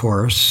 of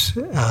course,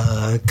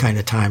 kind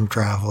of time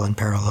travel and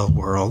parallel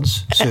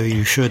worlds, so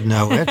you should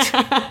know it.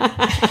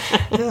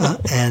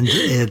 And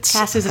it's...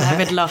 Cass is an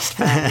avid Lost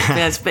fan,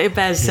 it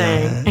bears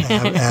saying.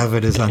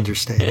 Avid is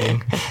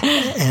understating.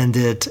 And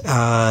it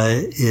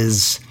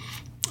is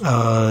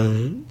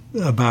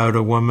about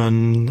a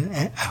woman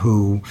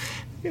who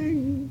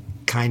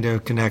kind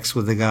of connects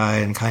with the guy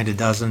and kind of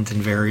doesn't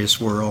in various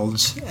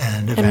worlds.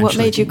 And eventually, what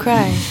made you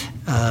cry?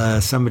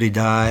 Somebody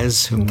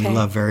dies whom we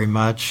love very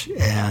much,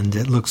 and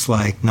it looks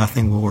like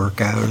nothing will work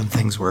out and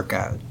things work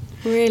out.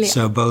 Really?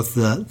 So both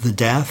the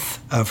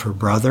death of her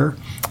brother,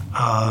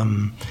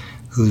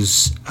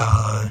 who's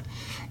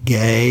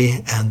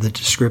gay, and the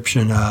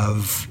description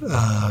of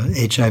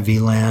HIV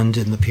land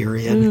in the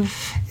period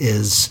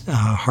is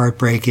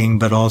heartbreaking,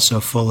 but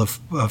also full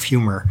of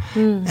humor,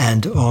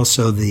 and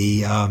also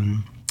the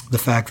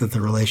fact that the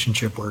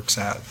relationship works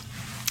out.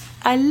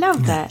 I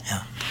love that.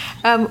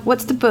 Yeah.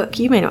 What's the book?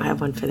 You may not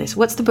have one for this.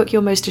 What's the book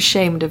you're most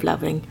ashamed of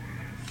loving?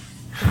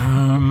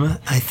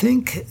 I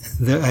think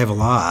I have a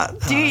lot.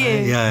 Do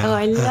you? Yeah. Oh,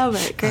 I love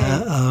it. Great.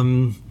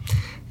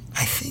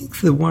 I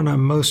think the one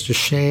I'm most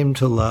ashamed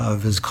to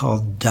love is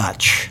called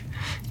Dutch.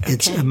 Okay.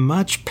 It's a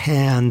much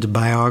panned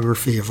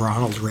biography of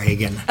Ronald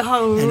Reagan.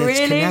 Oh, and really?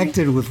 It's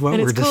connected with what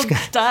we're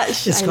discussing.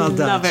 Dutch. It's called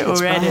Dutch. I love it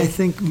already. It's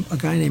by, I think, a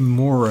guy named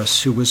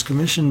Morris, who was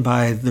commissioned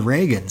by the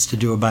Reagans to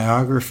do a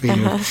biography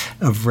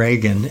of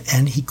Reagan,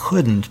 and he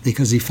couldn't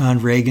because he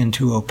found Reagan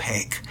too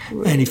opaque.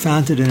 Really? And he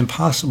found it an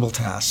impossible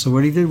task. So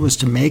what he did was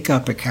to make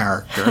up a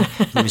character,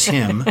 who was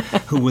him,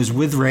 who was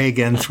with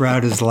Reagan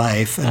throughout his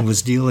life and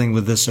was dealing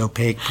with this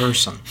opaque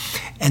person.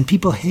 And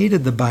people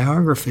hated the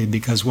biography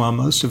because while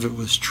most of it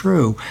was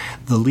true,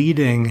 the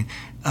leading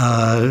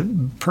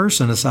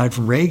person, aside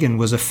from Reagan,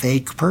 was a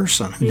fake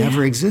person who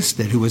never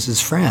existed, who was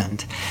his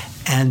friend.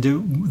 And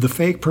the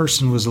fake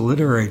person was a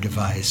literary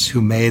device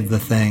who made the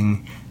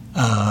thing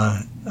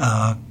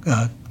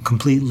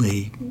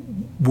completely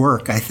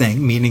work, I think,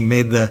 meaning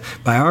made the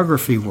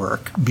biography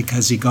work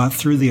because he got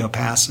through the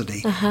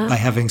opacity by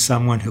having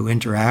someone who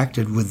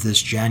interacted with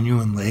this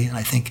genuinely. And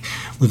I think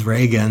with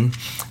Reagan,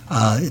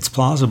 it's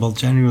plausible,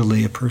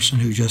 genuinely a person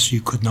who just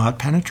you could not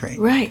penetrate.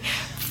 Right.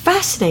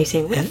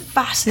 Fascinating. What a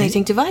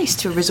fascinating device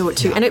to resort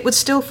to. And it would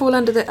still fall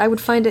under I would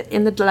find it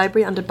in the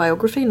library under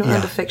biography, not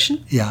under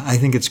fiction. Yeah, I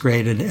think it's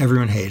great, and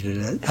everyone hated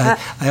it.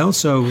 I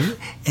also,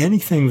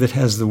 anything that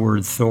has the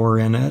word Thor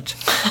in it,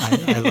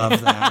 I love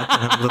that,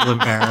 and I'm a little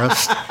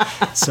embarrassed.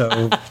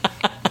 So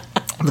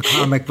the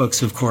comic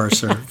books, of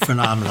course, are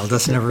phenomenal.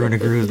 Doesn't everyone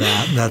agree with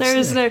that?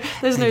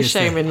 There's no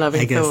shame in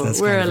loving Thor.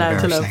 We're allowed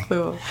to love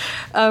Thor.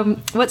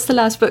 What's the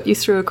last book you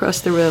threw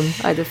across the room,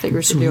 either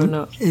figuratively or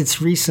not?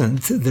 It's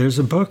recent. There's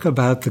a book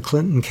about the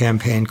Clinton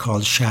campaign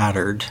called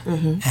Shattered,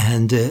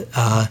 and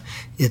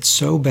it's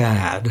so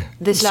bad.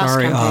 This last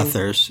Sorry, campaign.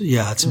 Authors.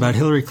 Yeah, it's about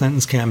Hillary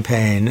Clinton's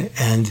campaign,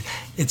 and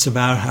it's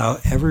about how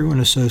everyone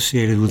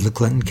associated with the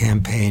Clinton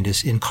campaign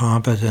is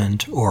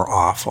incompetent or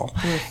awful.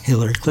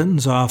 Hillary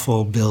Clinton's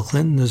awful, Bill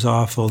Clinton is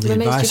awful, the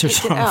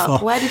advisors are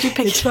awful. Why did you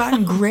pick it? It's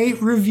gotten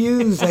great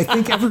reviews. I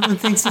think everyone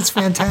thinks it's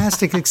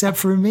fantastic except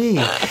for me.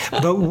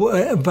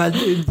 But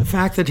the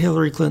fact that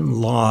Hillary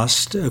Clinton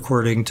lost,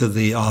 according to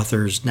the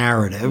author's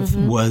narrative,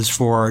 was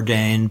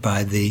foreordained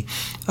by the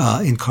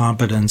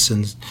incompetence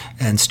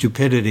and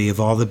stupidity of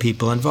all the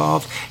people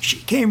involved. She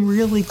came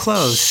really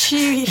close.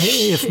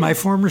 If my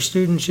former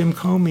student Jim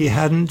Comey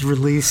hadn't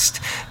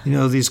released,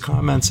 these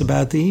comments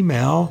about the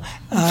email,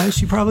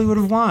 she probably would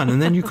have won.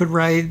 And then you could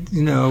write,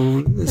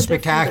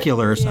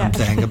 spectacular or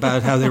something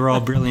about how they were all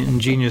brilliant and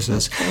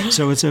geniuses.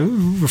 So it's a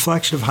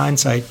reflection of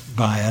hindsight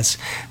bias.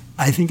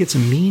 I think it's a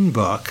mean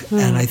book,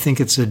 and I think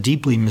it's a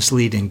deeply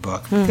misleading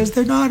book because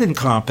they're not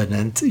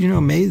incompetent.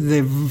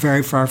 They're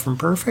very far from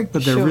perfect,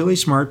 but they're really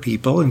smart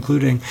people,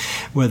 including,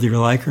 whether you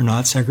like or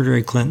not,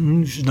 Secretary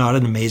Clinton. She's not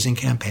an amazing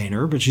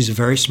campaigner, but she's a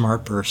very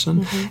smart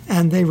person.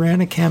 And they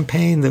ran a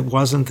campaign that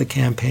wasn't the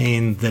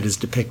campaign that is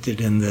depicted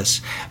in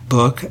this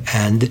book.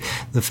 And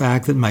the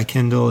fact that my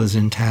Kindle is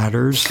in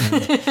tatters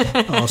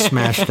and all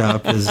smashed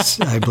up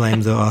I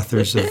blame the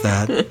authors of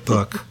that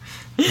book.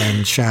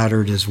 And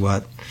Shattered is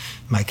what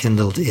my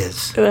Kindle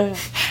is.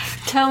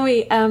 Tell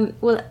me,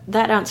 well,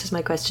 that answers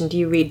my question. Do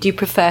you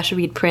prefer to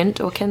read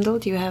print or Kindle?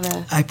 Do you have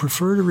I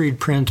prefer to read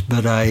print,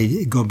 but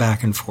I go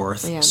back and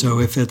forth. Yeah. So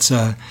if it's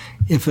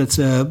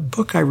a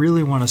book I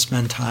really want to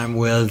spend time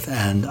with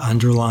and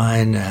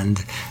underline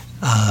and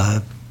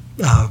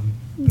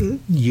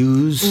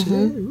use,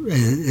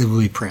 it will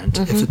be print.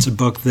 If it's a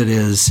book that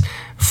is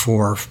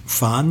for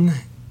fun,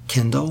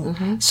 Kindle.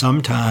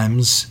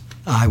 Sometimes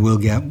I will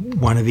get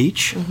one of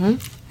each.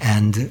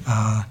 And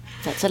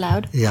that's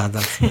allowed. Yeah,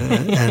 that's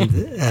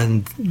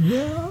and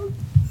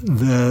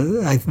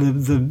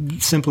the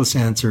simplest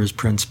answer is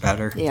print's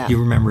better. Yeah. You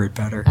remember it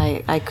better.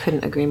 I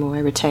couldn't agree more. I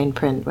retain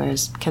print,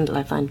 whereas Kindle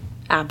I find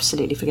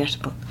absolutely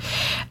forgettable.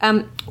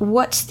 I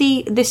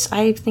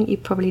think you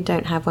probably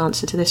don't have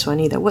answer to this one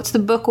either. What's the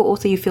book or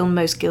author you feel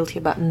most guilty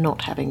about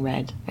not having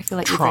read? I feel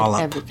like you've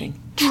read everything.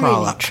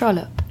 Trollope.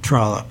 Really?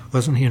 Trollope.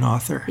 Wasn't he an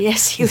author?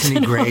 Yes, he was.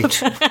 Isn't he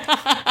great?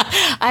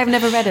 I've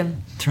never read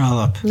him.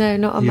 Trollope. No,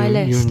 not on my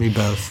list. You and me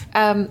both.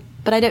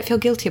 But I don't feel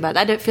guilty about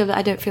that.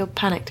 I don't feel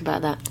panicked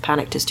about that.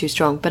 Panicked is too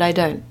strong, but I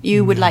don't.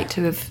 You would like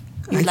to have.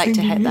 You'd like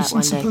to hit that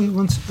one day.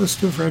 One's supposed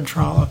to have read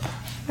Trollope.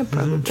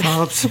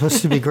 Trollope's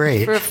supposed to be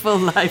great. For a full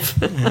life.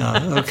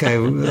 Yeah, okay.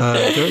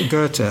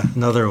 Goethe,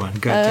 another one.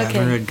 Goethe. I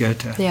haven't read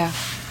Goethe. Yeah.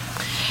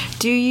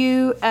 Do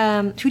you?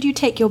 Who do you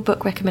take your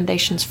book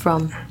recommendations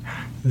from?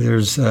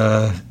 There's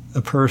a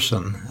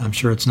person. I'm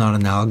sure it's not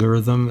an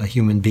algorithm. A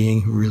human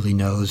being who really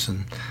knows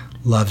and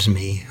loves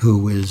me, who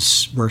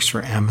works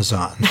for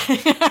Amazon,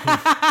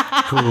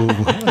 who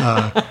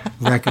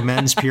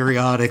recommends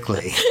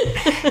periodically,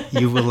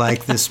 you will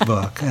like this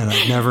book. And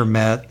I've never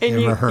met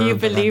him or her,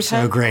 but I'm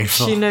so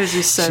grateful. She knows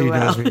you so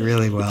well. She knows me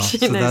really well.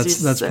 So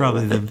that's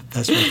probably the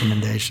best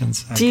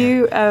recommendations. Do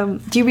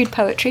you read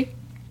poetry?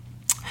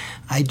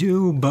 I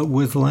do, but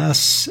with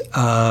less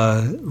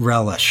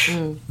relish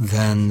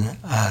than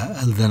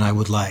I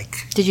would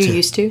like. Did you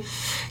used to?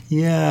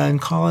 Yeah, in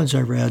college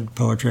I read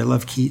poetry. I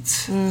love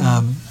Keats.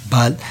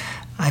 But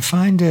I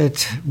find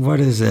it, what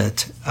is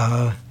it?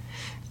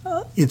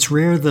 It's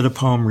rare that a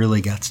poem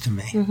really gets to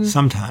me.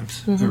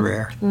 Sometimes, but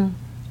rare.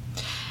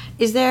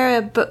 Is there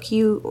a book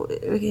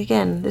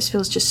again, this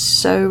feels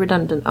just so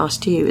redundant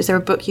asked to you, is there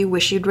a book you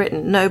wish you'd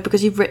written? No,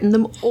 because you've written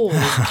them all.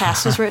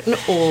 Cass has written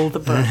all the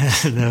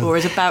books, or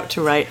is about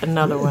to write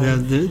another one.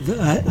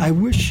 I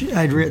wish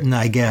I'd written,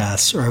 I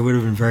guess, or I would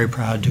have been very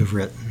proud to have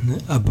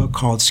written, a book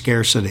called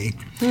Scarcity.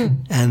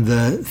 And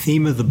the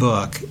theme of the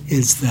book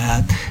is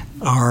that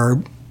our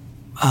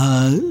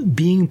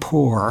being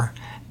poor,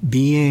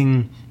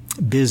 being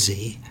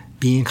busy,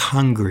 being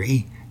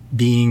hungry,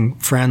 being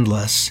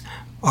friendless,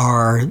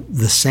 are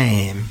the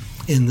same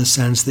in the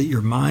sense that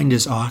your mind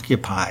is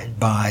occupied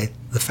by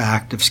the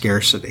fact of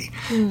scarcity.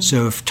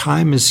 So if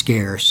time is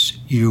scarce,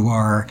 you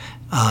are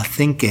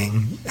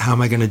thinking, how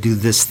am I going to do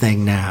this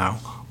thing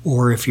now?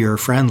 Or if you're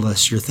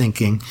friendless, you're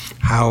thinking,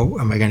 how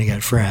am I going to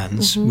get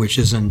friends? Which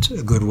isn't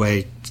a good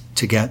way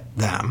to get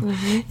them.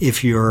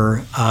 If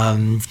you're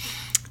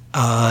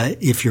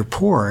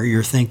poor,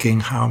 you're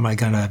thinking, how am I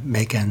going to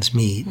make ends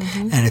meet?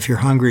 And if you're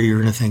hungry,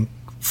 you're going to think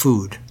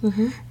food.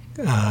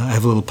 I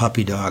have a little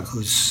puppy dog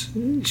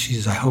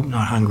she's, I hope,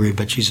 not hungry,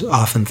 but she's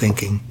often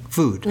thinking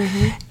food.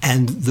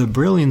 And the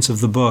brilliance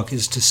of the book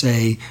is to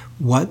say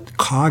what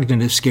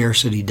cognitive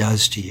scarcity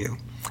does to you.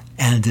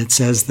 And it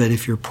says that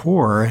if you're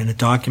poor, and it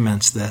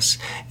documents this,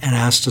 and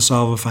asked to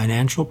solve a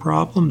financial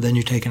problem, then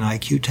you take an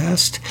IQ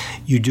test,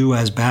 you do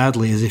as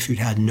badly as if you'd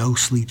had no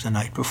sleep the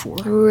night before.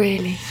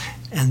 Really?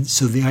 And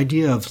so the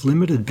idea of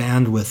limited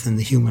bandwidth in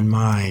the human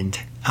mind,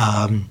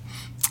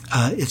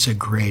 it's a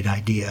great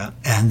idea,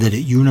 and that it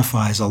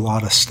unifies a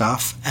lot of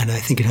stuff. And I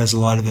think it has a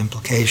lot of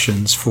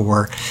implications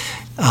for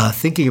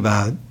thinking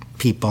about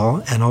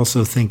people and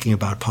also thinking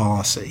about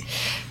policy.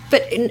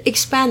 But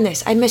expand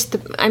this. I missed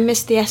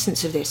the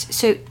essence of this.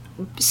 So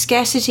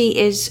scarcity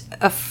is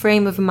a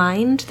frame of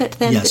mind that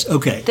then... Yes,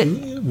 okay.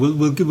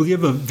 We'll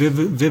give a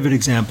vivid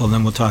example, and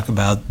then we'll talk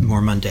about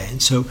more mundane.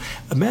 So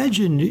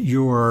imagine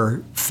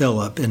you're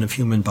Philip in Of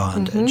Human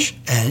Bondage,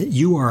 and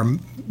you are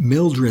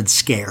Mildred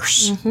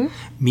scarce,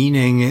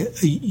 meaning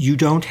you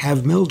don't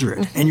have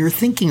Mildred, and you're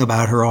thinking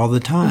about her all the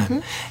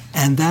time.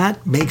 And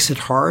that makes it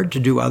hard to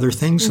do other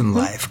things in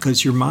life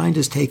because your mind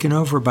is taken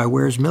over by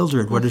where's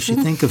Mildred? What does she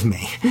think of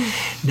me?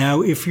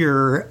 Now, if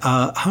you're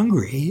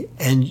hungry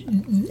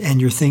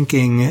and you're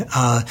thinking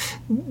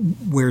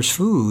where's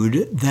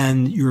food,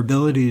 then your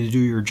ability to do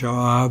your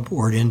job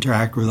or to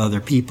interact with other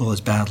people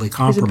is badly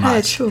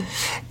compromised. Sure.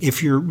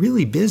 If you're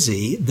really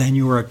busy, then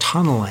you are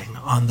tunneling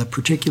on the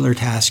particular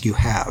task you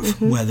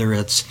have, whether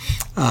it's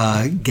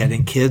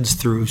getting kids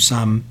through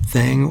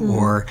something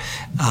or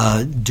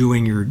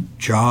doing your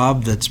job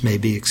that's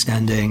maybe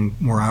extending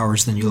more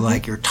hours than you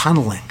like. You're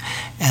tunneling.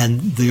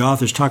 And the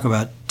authors talk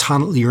about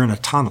tunnel. You're in a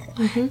tunnel.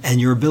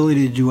 And your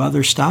ability to do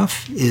other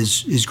stuff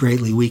is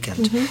greatly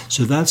weakened.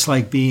 So that's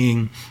like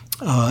being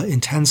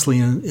intensely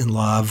in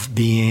love,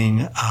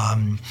 being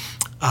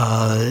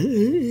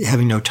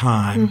having no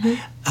time,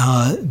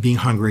 being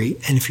hungry.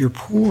 And if you're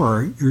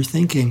poor, you're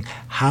thinking,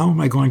 how am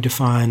I going to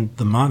find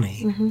the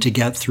money to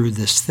get through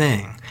this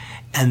thing?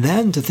 And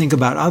then to think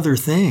about other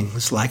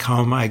things, like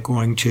how am I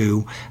going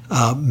to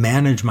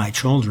manage my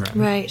children,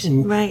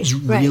 is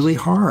really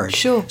hard.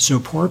 Sure. So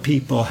poor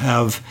people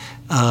have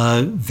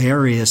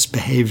various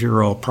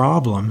behavioral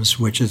problems,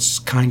 which is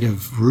kind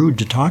of rude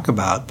to talk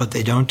about, but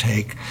they don't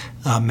take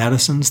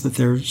medicines that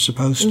they're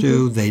supposed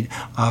to. They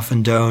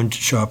often don't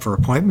show up for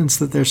appointments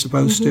that they're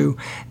supposed to.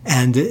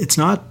 And it's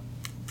not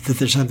that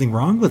there's something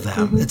wrong with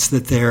them. It's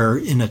that they're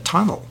in a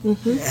tunnel.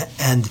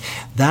 And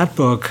that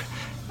book,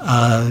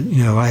 I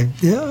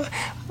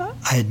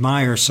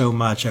admire so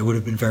much. I would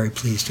have been very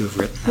pleased to have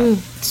written that.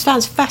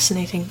 Sounds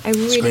fascinating. I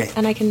really,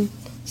 and I can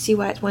see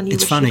why it's one you.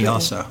 It's funny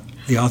also.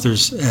 The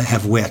authors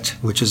have wit,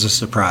 which is a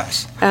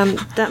surprise.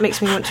 That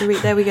makes me want to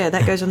read. There we go.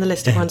 That goes on the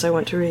list of ones I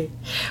want to read.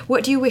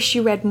 What do you wish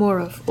you read more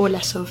of or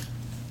less of?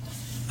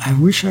 I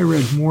wish I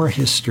read more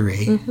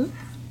history.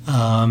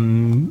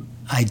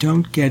 I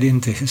don't get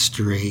into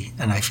history,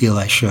 and I feel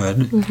I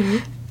should.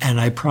 And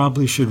I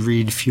probably should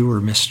read fewer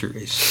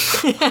mysteries.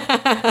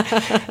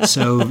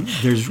 So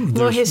there's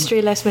more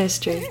history, less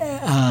mystery.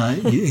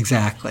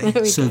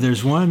 Exactly. So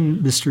there's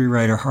one mystery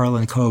writer,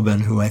 Harlan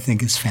Coben, who I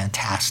think is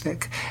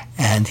fantastic,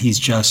 and he's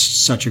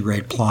just such a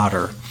great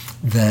plotter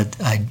that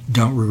I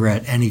don't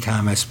regret any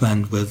time I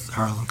spend with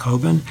Harlan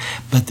Coben.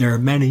 But there are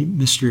many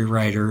mystery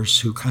writers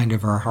who kind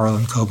of are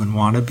Harlan Coben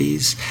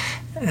wannabes.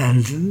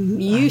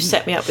 And you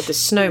set me up with the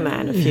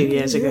Snowman a few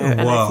years ago,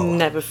 and I've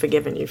never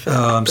forgiven you for that.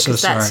 I'm so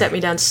sorry. That set me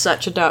down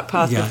such a dark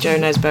path with Joe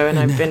Nesbo, and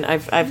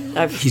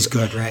I've he's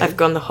good, right? I've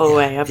gone the whole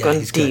way. I've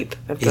gone deep.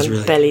 I've gone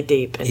really belly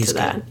deep into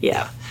that. Good.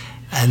 Yeah.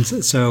 And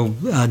so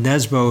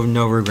Nesbo,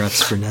 no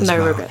regrets for Nesbo.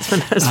 No regrets for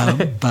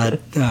Nesbo.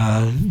 But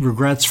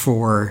regrets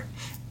for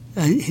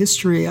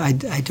history, I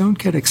don't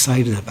get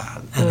excited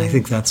about, and I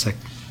think that's a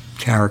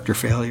character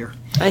failure.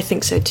 I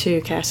think so too,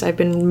 Cass. I've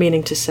been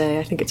meaning to say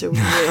I think it's a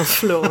real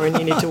flaw and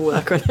you need to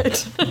work on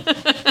it.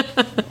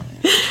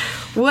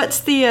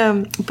 What's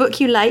the book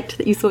you liked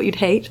that you thought you'd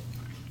hate?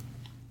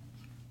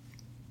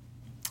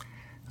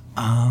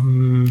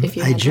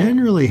 I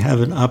generally have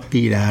an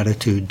upbeat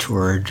attitude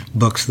toward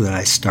books that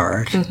I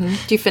start. Do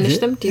you finish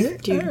them?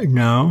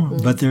 No,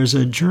 but there's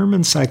a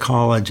German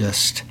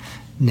psychologist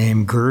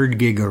named Gerd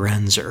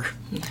Gigerenzer,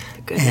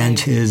 and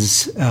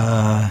his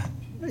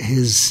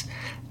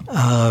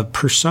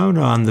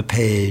persona on the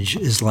page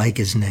is like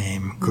his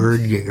name,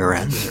 Gerd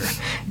Gigerenzer.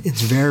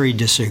 It's very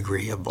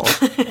disagreeable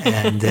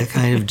and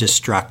kind of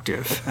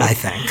destructive, I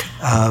think,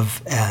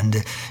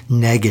 and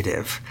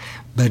negative.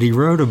 But he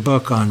wrote a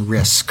book on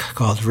risk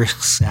called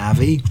Risk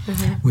Savvy,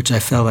 which I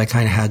felt I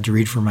kind of had to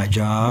read for my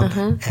job.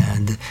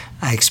 And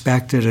I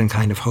expected and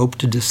kind of hoped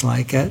to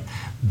dislike it,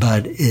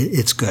 but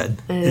it's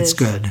good. It's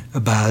good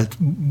about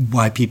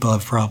why people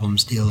have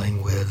problems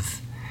dealing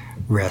with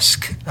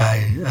risk.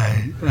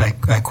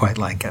 I quite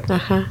like it.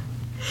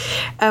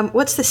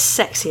 What's the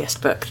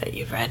sexiest book that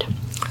you've read?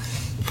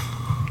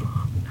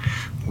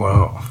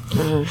 Whoa.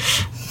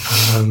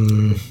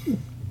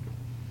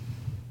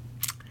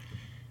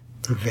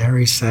 The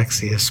very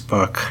sexiest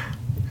book.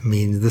 I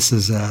mean, this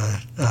is a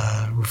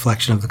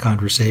reflection of the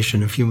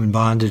conversation. If Human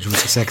Bondage was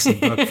a sexy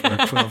book for a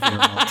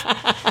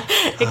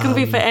 12-year-old. It can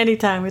be for any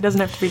time. It doesn't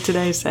have to be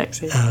today's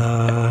sexy.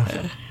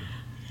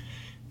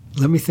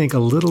 Let me think a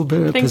little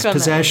bit.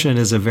 Possession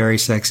is a very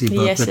sexy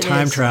book. Yes, The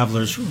Time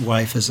Traveler's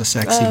Wife is a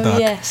sexy book.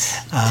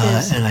 Yes,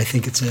 and I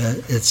think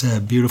it's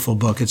a beautiful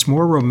book. It's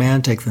more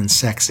romantic than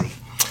sexy.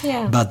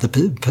 Yeah. But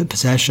the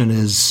Possession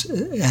is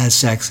as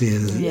sexy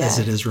as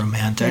it is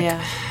romantic.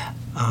 Yeah.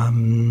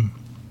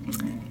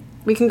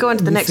 We can go on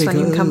to the next one.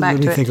 You can come back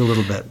to it. Let me think a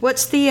little bit.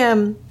 What's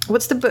the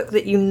book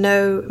that you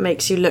know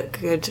makes you look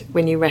good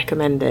when you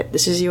recommend it?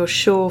 This is your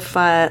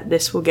surefire,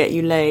 this will get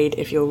you laid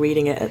if you're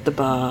reading it at the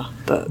bar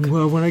book.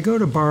 Well, when I go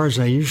to bars,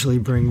 I usually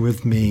bring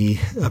with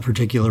me a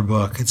particular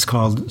book. It's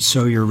called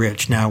So You're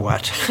Rich, Now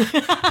What?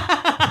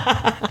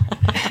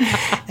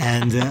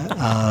 And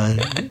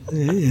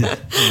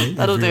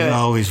it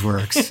always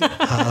works.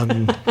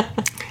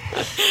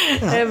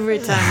 Every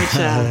time we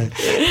chat.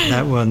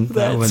 That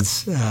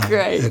one's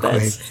great.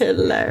 That's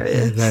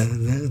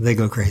hilarious. They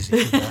go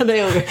crazy.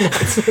 They all go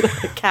nuts.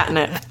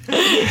 Catnip.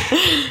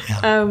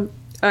 All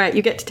right,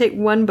 you get to take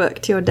one book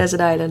to your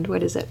desert island.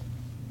 What is it?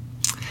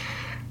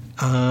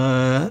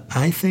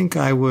 I think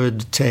I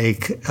would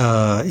take,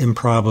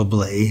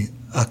 improbably,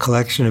 a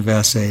collection of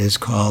essays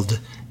called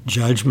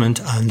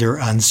Judgment Under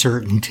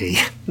Uncertainty.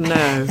 No.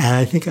 And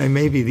I think I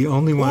may be the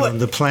only one on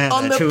the planet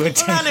who would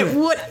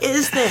What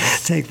is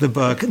this? Take the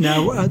book.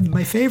 Now,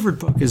 my favorite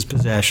book is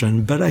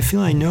Possession, but I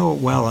feel I know it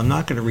well. I'm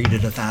not going to read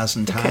it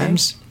 1,000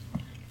 times.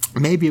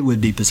 Maybe it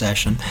would be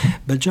Possession.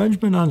 But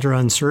Judgment Under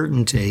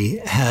Uncertainty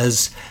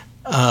has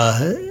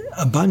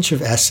a bunch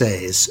of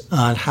essays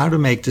on how to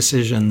make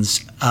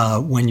decisions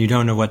when you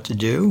don't know what to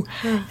do.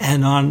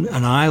 And on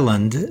an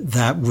island,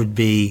 that would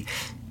be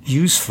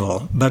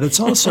useful, but it's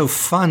also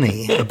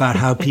funny about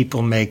how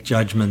people make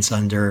judgments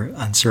under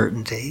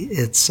uncertainty.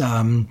 It's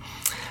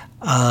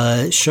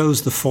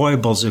shows the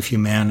foibles of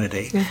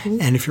humanity.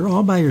 And if you're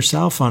all by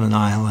yourself on an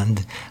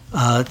island,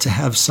 to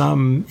have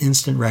some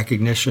instant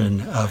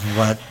recognition of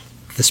what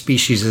the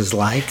species is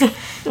like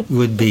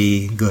would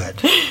be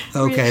good.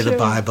 Okay, the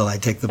Bible. I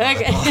take the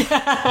Bible.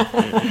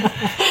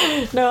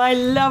 No, I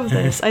love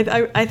this.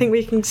 I think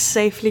we can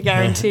safely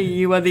guarantee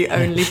you are the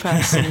only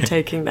person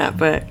taking that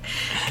book.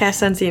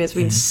 Cass Sunstein, it's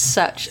been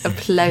such a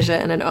pleasure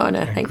and an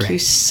honor. Thank you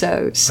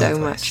so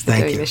much for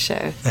doing this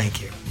show.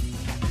 Thank you.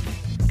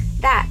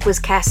 That was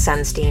Cass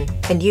Sunstein,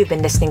 and you've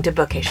been listening to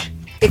Bookish.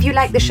 If you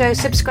like the show,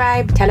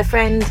 subscribe, tell a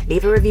friend,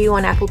 leave a review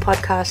on Apple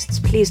Podcasts.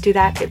 Please do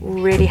that. It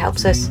really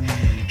helps us.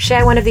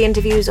 Share one of the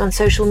interviews on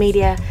social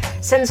media.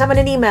 Send someone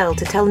an email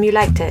to tell them you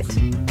liked it.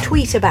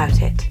 Tweet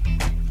about it.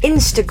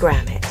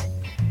 Instagram it.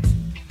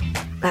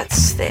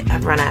 That's it.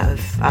 I've run out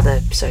of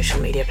other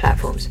social media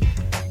platforms.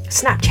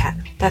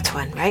 Snapchat. That's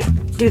one, right?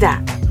 Do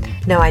that.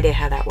 No idea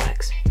how that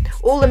works.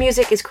 All the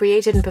music is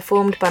created and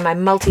performed by my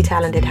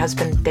multi-talented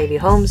husband, Davey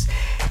Holmes,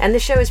 and the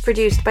show is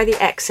produced by the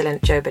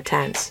excellent Joe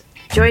Bertans.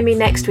 Join me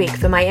next week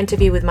for my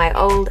interview with my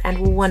old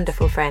and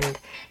wonderful friend,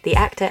 the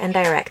actor and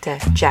director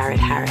Jared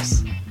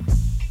Harris.